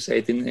know what you say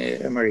it in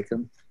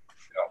American.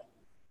 Yeah.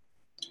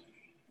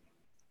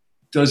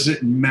 Does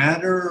it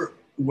matter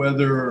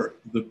whether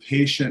the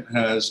patient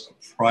has a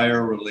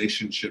prior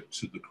relationship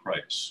to the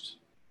Christ?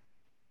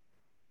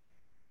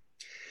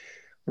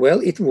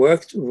 Well, it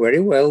worked very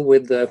well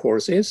with the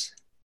horses.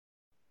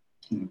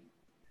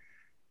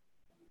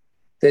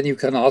 Then you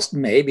can ask,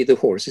 maybe the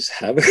horses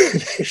have a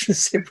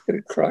relationship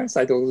with Christ.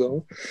 I don't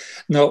know.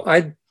 No,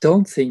 I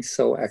don't think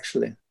so,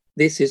 actually.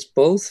 This is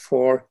both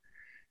for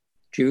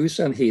Jews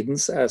and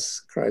heathens,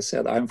 as Christ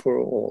said, I'm for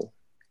all.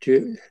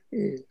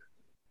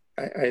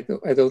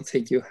 I don't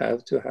think you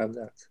have to have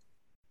that.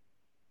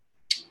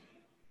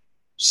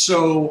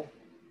 So,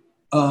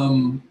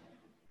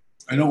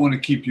 I don't want to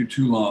keep you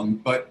too long,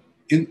 but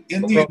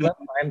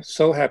I'm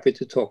so happy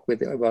to talk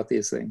with you about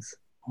these things.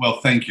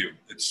 Well, thank you.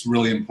 It's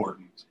really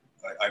important.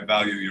 I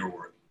value your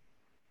work.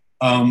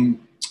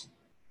 In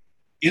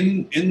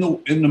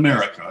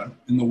America,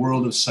 in the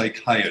world of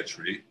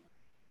psychiatry,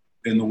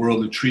 in the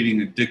world of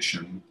treating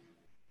addiction,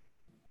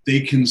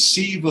 they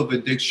conceive of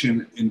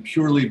addiction in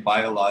purely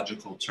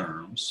biological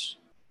terms.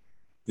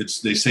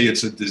 They say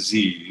it's a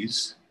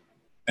disease,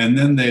 and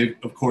then they,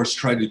 of course,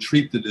 try to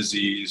treat the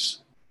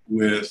disease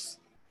with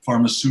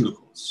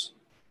pharmaceuticals.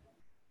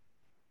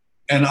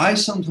 And I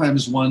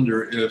sometimes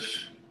wonder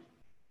if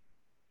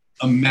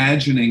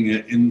imagining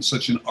it in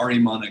such an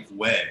Ahrimanic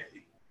way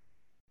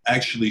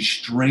actually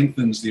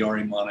strengthens the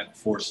Ahrimanic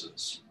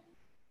forces.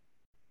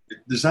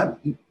 Does that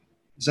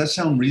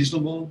sound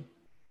reasonable?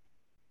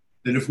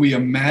 That if we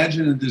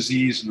imagine a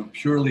disease in a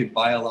purely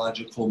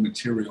biological,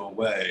 material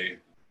way,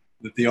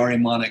 that the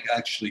Ahrimanic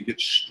actually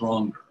gets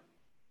stronger?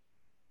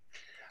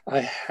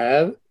 I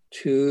have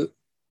to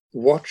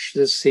watch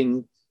the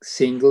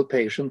single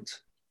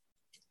patient.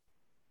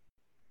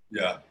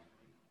 Yeah.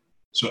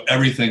 So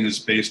everything is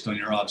based on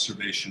your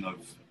observation of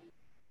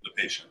the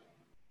patient?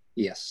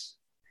 Yes.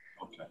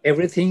 Okay.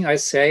 Everything I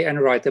say and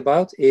write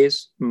about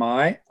is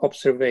my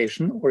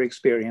observation or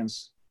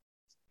experience.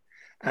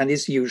 And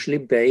it's usually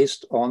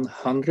based on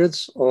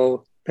hundreds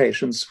of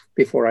patients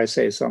before I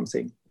say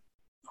something.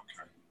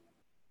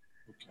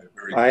 Okay,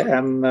 very I good.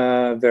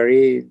 am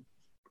very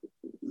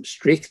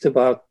strict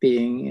about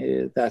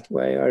being that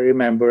way. I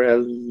remember a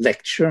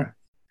lecture.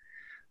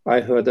 I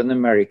heard an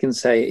American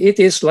say, "It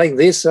is like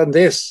this and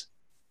this."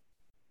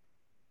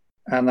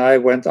 And I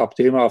went up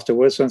to him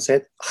afterwards and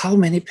said, "How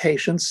many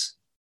patients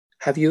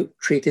have you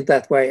treated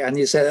that way?" And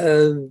he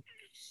said,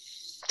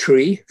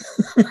 3.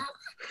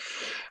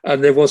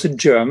 And there was a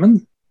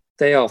German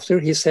day after.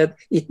 He said,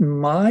 "It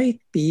might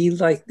be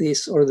like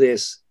this or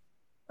this."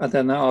 And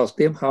then I asked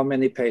him, "How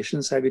many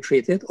patients have you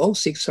treated?" "Oh,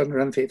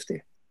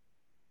 650.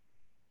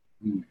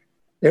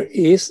 There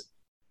is,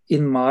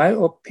 in my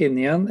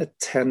opinion, a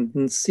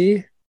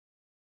tendency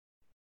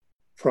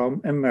from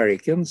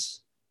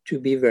Americans to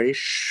be very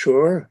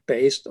sure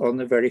based on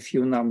a very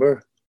few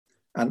number.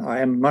 And I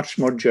am much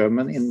more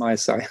German in my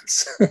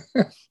science.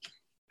 Yeah.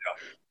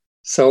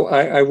 So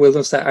I will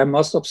not say, I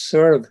must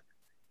observe.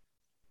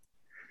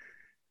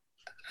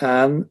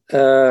 And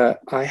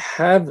I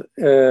have,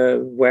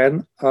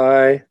 when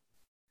I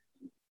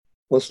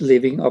was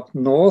living up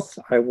north,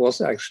 I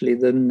was actually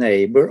the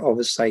neighbor of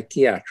a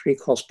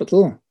psychiatric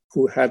hospital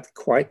who had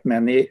quite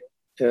many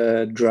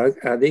drug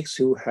addicts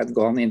who had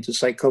gone into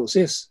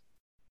psychosis.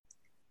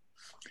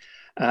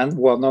 And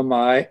one of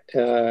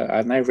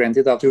and I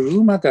rented out a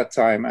room at that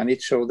time, and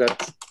it showed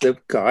that the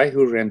guy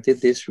who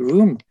rented this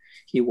room,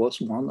 he was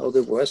one of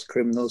the worst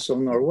criminals of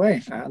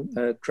Norway and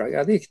a drug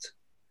addict.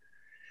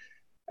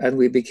 And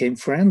we became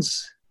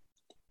friends.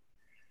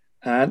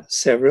 And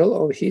several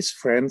of his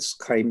friends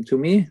came to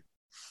me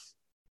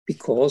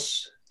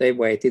because they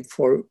waited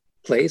for a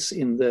place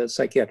in the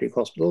psychiatric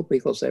hospital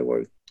because they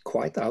were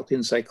quite out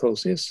in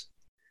psychosis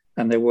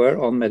and they were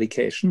on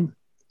medication.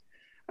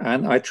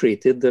 And I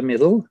treated the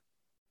middle.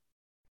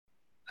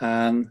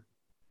 And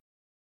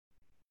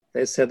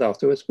they said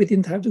afterwards, we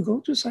didn't have to go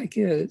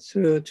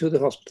to the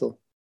hospital.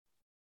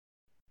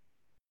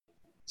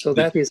 So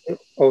that is the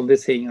only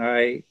thing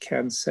I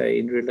can say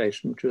in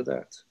relation to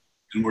that.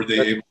 And were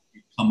they able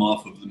to come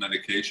off of the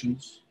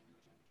medications?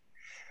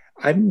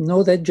 I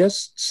know they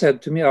just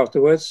said to me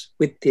afterwards,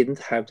 we didn't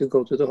have to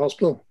go to the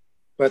hospital.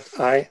 But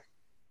I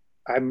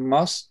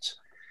must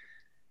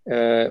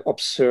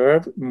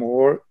observe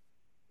more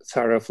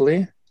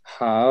thoroughly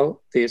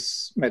how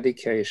this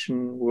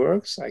medication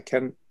works. I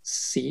can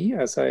see,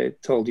 as I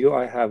told you,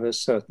 I have a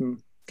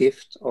certain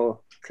gift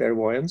of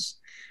clairvoyance.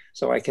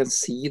 So I can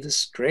see the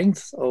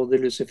strength of the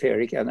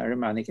Luciferic and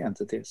Ahrimanic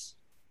entities.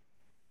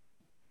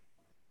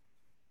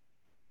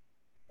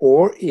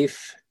 Or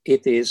if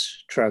it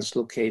is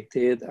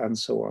translocated and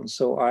so on.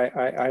 So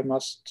I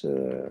must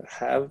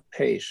have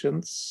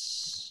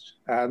patience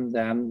and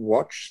then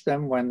watch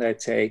them when they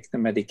take the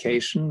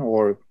medication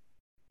or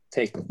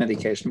take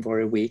medication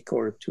for a week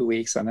or 2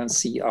 weeks and then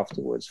see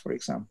afterwards, for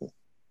example.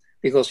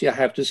 Because you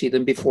have to see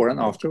them before and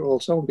after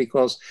also,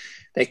 because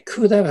they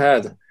could have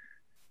had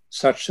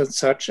such and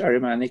such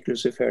Ahrimanic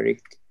Luciferic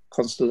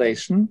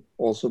constellation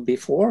also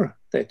before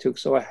they took.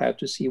 So I had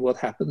to see what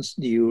happens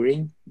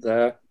during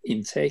the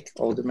intake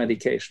of the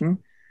medication,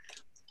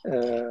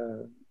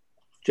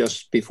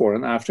 just before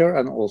and after,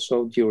 and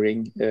also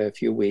during a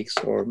few weeks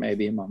or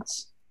maybe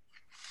months.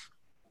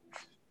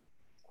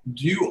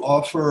 Do you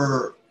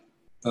offer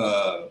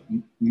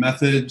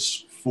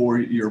methods for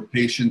your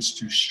patients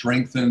to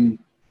strengthen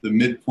the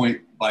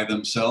midpoint by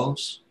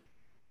themselves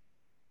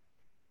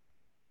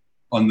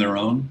on their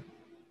own?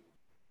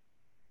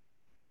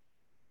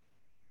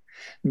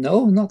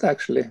 No, not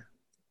actually.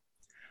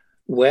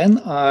 When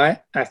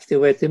I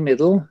activate the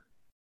middle,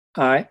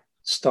 I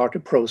start a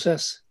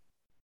process.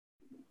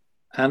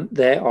 And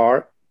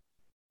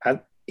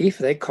if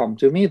they come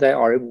to me, they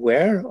are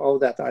aware of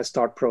that I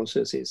start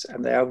processes,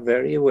 and they are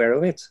very aware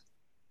of it.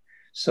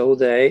 So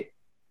they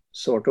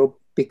sort of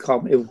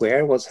become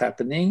aware what's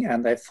happening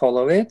and they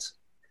follow it.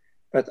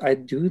 But I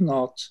do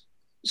not.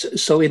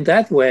 So in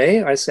that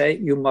way, I say,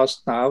 you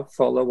must now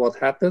follow what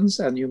happens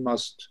and you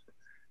must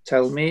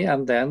tell me,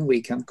 and then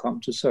we can come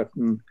to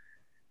certain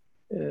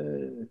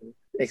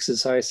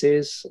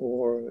exercises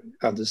or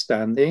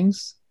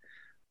understandings.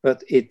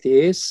 But it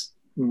is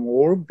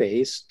more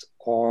based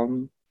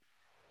on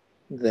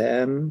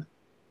them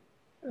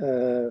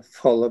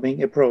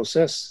following a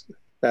process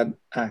than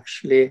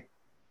actually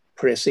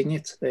pressing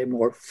it. They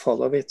more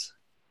follow it.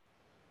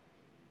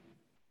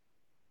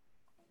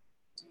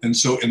 And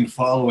so in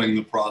following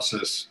the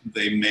process,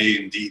 they may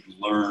indeed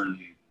learn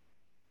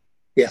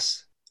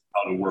Yes.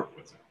 how to work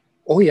with it.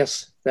 Oh,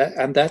 yes.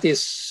 That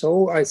is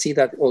so, I see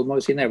that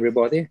almost in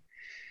everybody.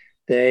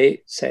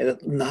 They say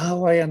that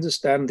now I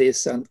understand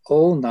this, and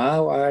oh,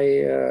 now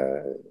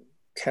I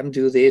can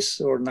do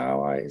this, or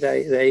now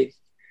they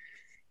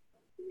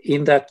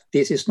in that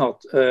this is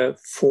not a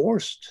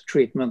forced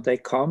treatment, they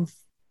come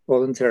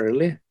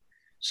voluntarily,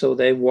 so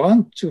they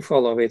want to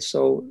follow it.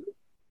 So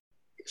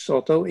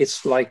sort of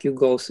it's like you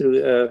go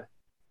through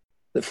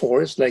the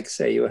forest, like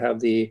say you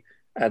have the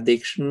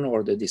addiction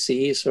or the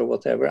disease or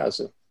whatever, as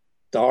a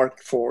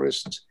dark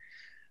forest,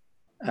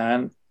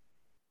 and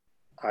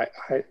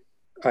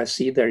I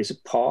see there is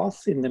a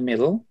path in the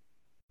middle,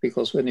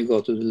 because when you go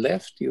to the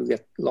left, you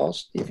get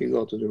lost. If you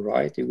go to the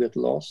right, you get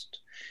lost.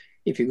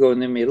 If you go in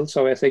the middle,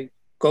 so I say,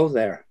 go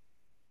there.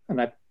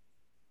 And I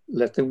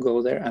let them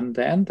go there. And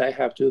then they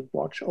have to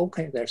watch,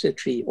 okay, there's a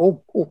tree.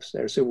 Oh, oops,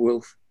 there's a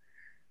wolf.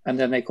 And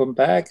then they come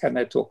back and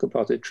I talk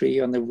about the tree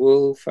and the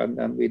wolf. And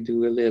then we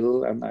do a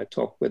little and I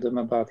talk with them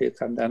about it.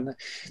 And then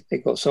they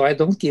go. So I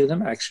don't give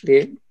them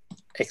actually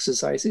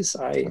exercises.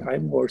 I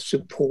more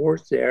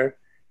support their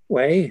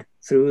way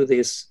through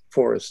this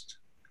forest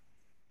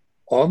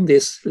on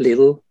this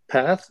little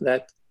path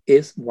that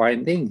is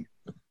winding.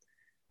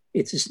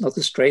 It is not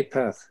a straight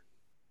path.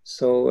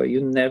 So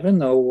you never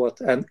know what,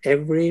 and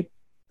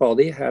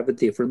everybody have a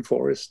different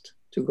forest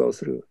to go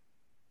through.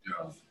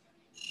 Yeah.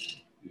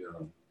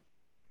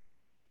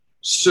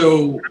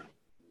 So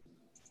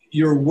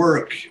your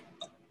work,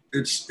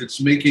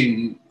 it's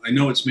making, I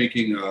know it's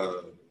making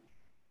a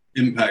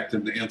impact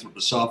in the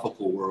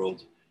anthroposophical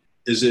world.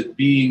 Is it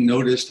being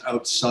noticed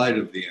outside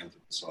of the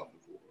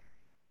anthroposophical world?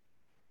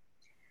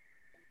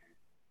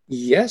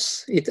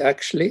 Yes, it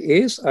actually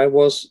is.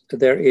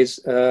 There is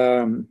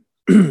the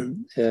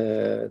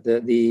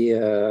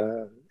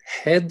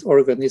head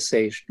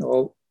organization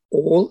of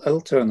all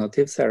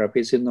alternative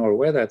therapies in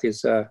Norway. That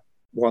is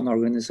one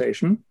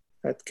organization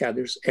that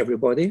gathers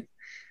everybody.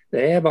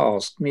 They have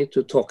asked me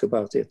to talk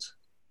about it.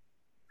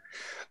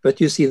 But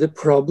you see, the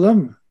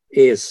problem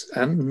is,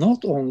 and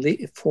not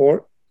only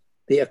for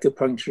the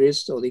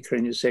acupuncturist or the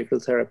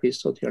craniosacral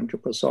therapist or the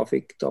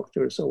anthroposophic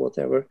doctors or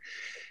whatever,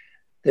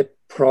 the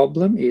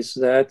problem is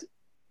that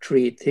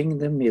treating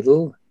the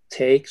middle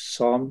takes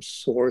some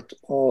sort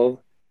of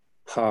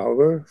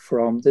power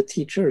from the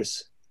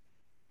teachers.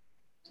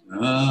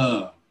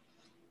 Yeah.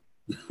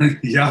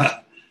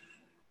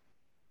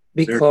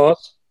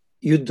 Because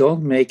you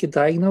don't make a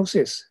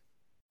diagnosis.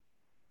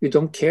 You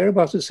don't care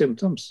about the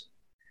symptoms.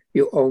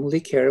 You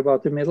only care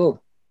about the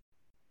middle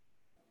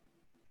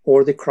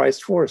or the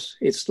Christ force.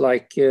 It's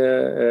like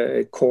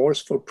a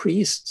course for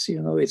priests,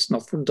 it's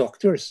not for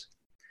doctors.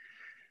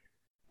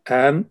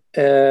 And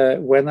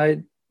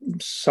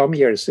some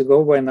years ago,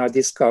 when I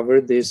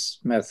discovered this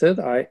method,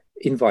 I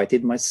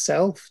invited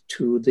myself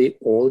to the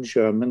All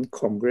German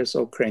Congress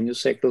of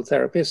Craniosacral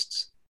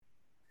Therapists.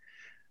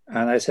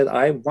 And I said,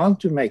 I want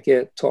to make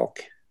a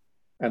talk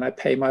and I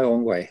pay my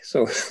own way.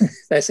 So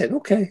they said,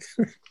 okay,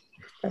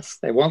 yes,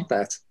 they want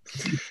that.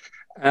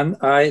 And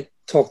I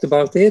talked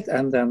about it,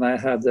 and then I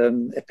had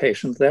a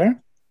patient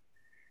there.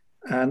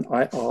 And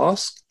I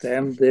asked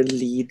them, the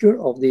leader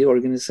of the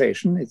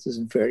organization, it is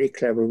a very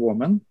clever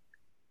woman,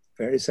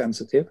 very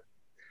sensitive,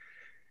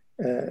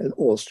 an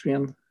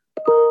Austrian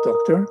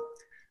doctor,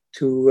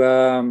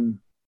 to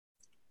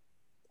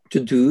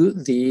do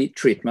the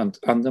treatment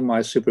under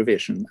my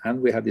supervision.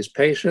 And we had this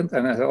patient,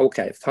 and I said,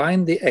 okay,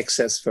 find the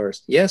excess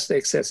first. Yes, the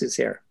excess is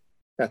here.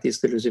 That is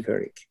the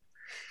luciferic.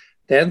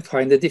 Then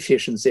find the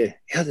deficiency.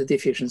 Yeah, the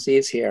deficiency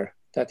is here.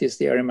 That is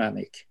the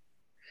aromatic.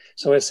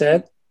 So I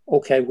said,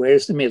 okay,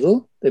 where's the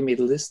middle? The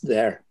middle is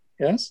there,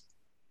 yes?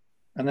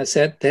 And I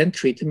said, then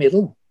treat the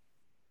middle.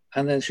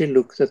 And then she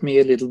looked at me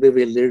a little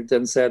bewildered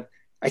and said,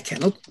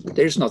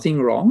 there's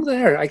nothing wrong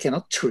there. I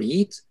cannot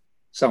treat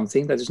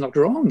something that is not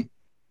wrong.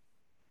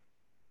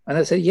 And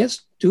I said,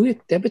 yes, do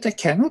it, but I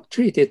cannot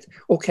treat it.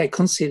 Okay,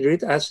 consider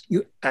it as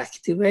you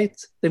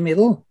activate the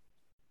middle.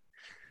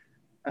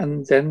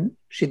 And then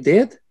she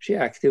did. She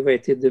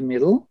activated the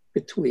middle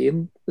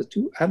between the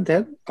two. And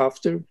then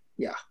after,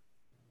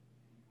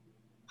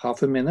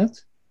 half a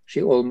minute,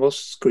 she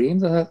almost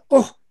screamed and said,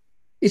 oh,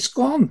 it's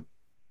gone.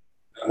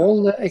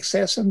 All the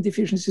excess and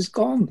deficiency is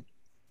gone.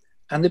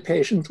 And the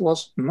patient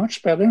was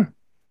much better.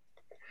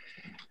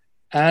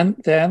 And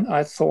then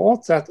I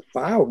thought that,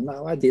 wow,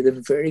 now I did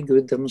a very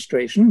good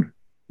demonstration.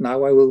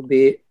 Now I will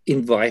be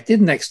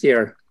invited next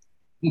year.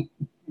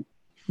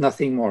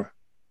 Nothing more.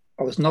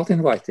 I was not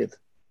invited.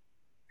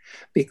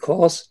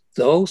 Because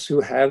those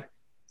who have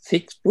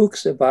thick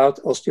books about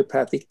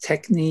osteopathic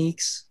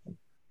techniques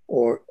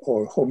or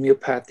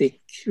homeopathic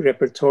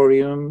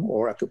repertorium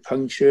or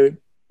acupuncture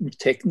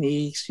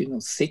techniques,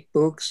 thick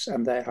books,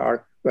 and they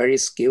are very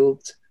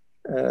skilled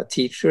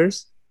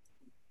teachers,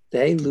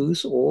 they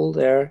lose all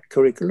their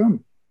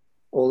curriculum,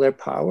 all their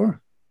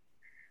power.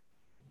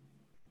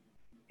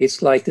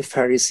 It's like the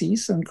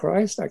Pharisees and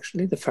Christ,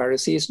 actually. The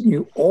Pharisees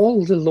knew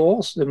all the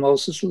laws, the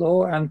Moses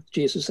law, and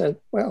Jesus said,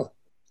 well,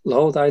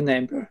 love thy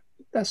neighbor,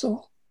 that's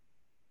all.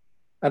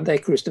 And they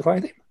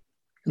crucified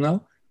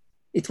him,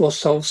 It was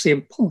so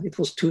simple. It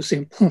was too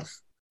simple.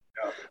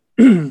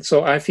 Yeah.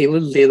 So I feel a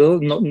little,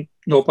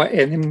 not by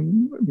any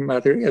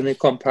matter, any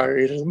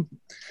comparison,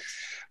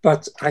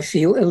 but I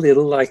feel a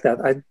little like that.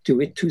 I do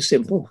it too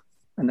simple.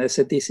 And I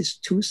said, this is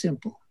too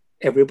simple.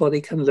 Everybody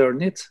can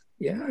learn it.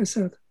 Yeah, I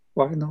said,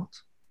 why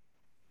not?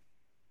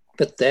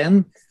 But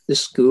then the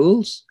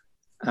schools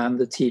and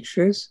the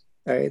teachers,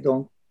 they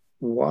don't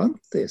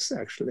want this,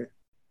 actually.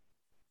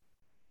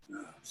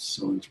 Yeah,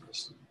 so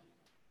interesting.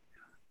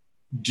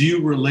 Do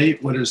you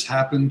relate what has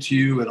happened to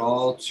you at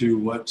all to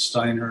what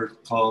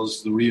Steinhardt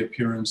calls the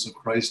reappearance of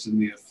Christ in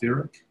the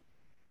etheric?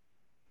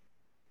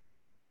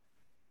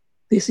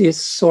 This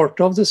is sort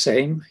of the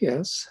same,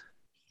 yes,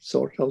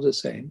 sort of the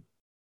same.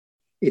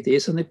 It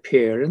is an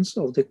appearance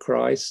of the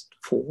Christ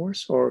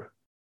force or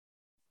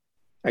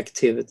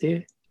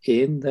activity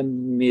in the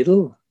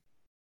middle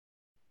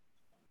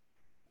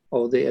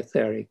of the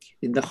etheric,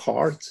 in the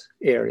heart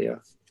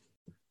area.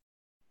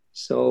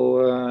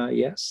 So,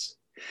 yes.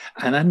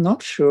 And I'm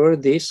not sure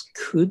this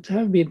could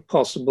have been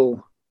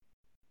possible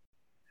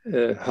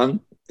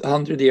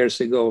 100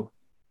 years ago.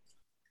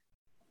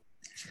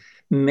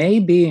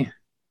 Maybe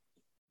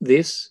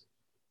this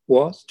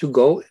was to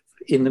go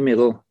in the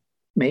middle.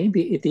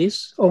 Maybe it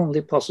is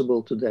only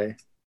possible today.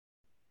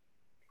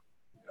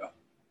 Yeah.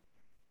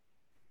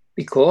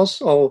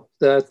 Because of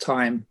the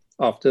time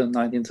after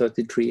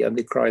 1933 and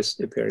the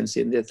Christ appearance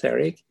in the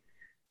etheric.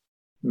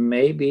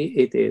 Maybe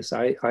it is.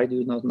 I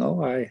do not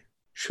know. I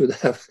should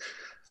have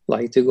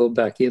liked to go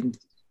back in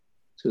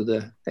to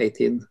the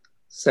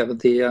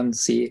 1870 and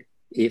see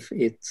if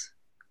it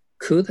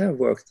could have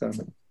worked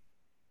then.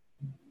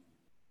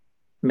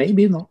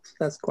 Maybe not.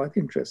 That's quite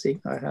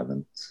interesting. I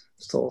haven't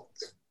thought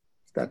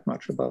that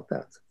much about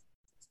that.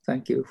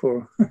 Thank you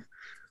for...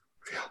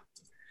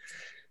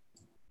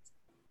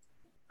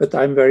 But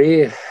I'm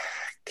very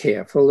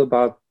careful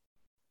about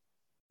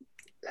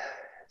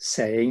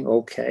saying,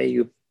 okay,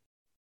 you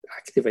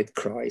activate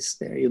Christ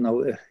there.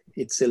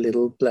 It's a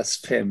little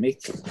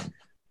blasphemic.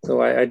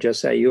 So I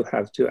just say you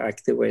have to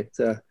activate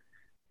the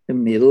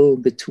middle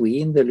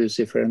between the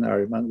Lucifer and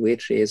Ahriman,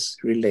 which is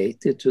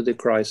related to the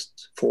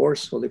Christ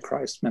force or the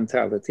Christ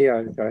mentality.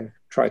 I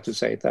try to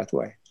say it that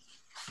way.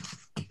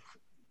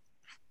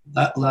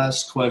 That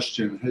last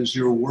question, has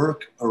your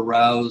work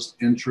aroused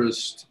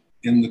interest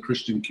in the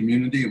Christian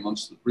community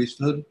amongst the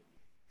priesthood?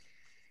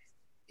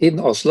 In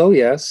Oslo,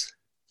 yes.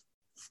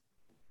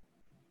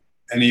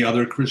 Any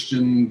other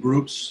Christian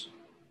groups?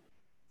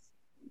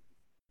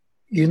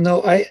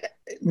 Not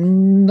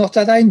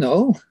that I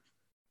know.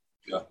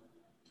 Yeah,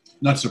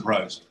 not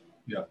surprised.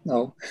 Yeah.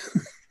 No.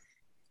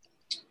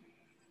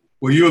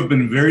 Well, you have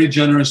been very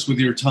generous with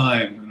your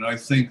time, and I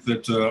think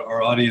that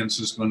our audience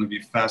is going to be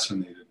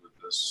fascinated with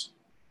this.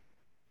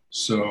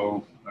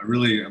 So I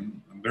really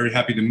am very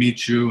happy to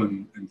meet you,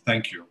 and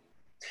thank you.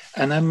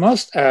 And I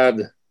must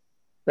add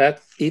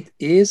that it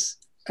is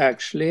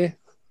actually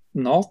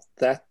not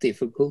that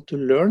difficult to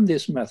learn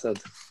this method.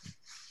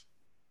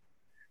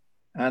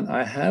 And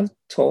I have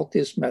taught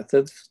this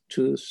method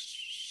to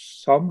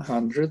some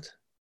 100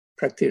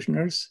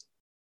 practitioners,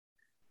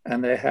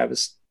 and they have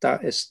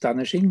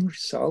astonishing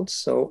results.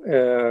 So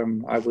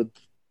I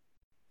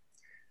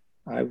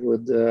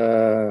would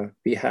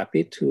be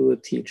happy to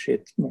teach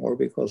it more,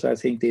 because I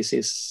think this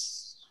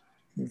is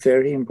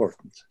very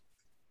important.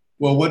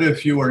 Well, what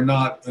if you are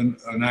not an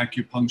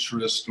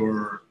acupuncturist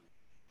or...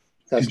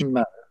 Doesn't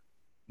matter.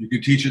 You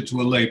could teach it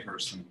to a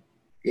layperson.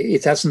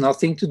 It has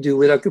nothing to do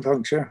with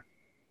acupuncture.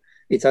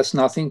 It has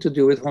nothing to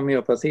do with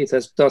homeopathy. It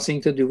has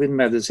nothing to do with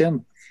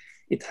medicine.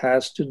 It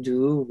has to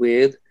do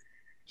with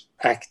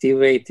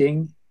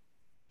activating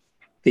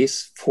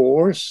this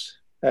force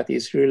that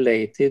is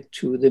related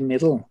to the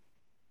middle,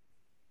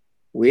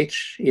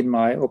 which, in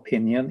my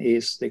opinion,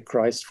 is the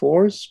Christ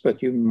force,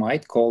 but you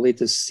might call it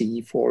the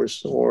C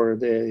force or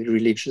the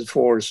religious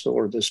force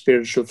or the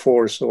spiritual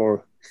force,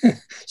 or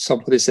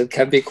somebody said,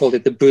 can we call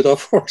it the Buddha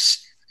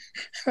force?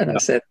 And I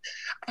said,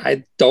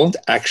 I don't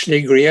actually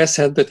agree, I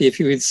said, but if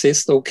you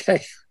insist,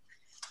 okay.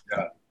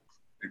 Yeah,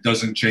 it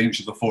doesn't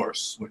change the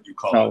force, what you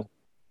call it.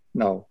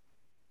 No.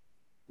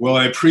 Well,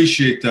 I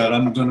appreciate that.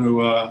 I'm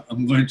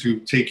going to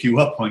take you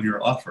up on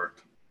your offer.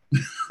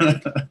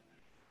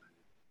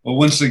 Well,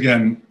 once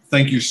again,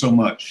 thank you so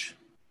much.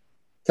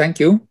 Thank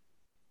you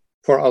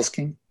for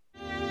asking.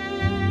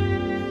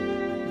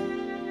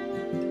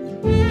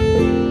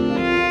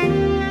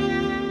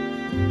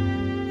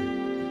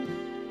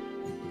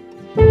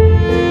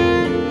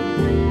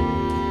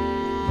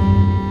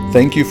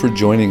 Thank you for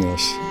joining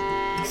us.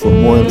 For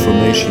more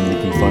information, you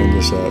can find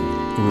us at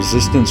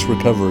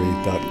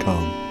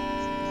resistancerecovery.com.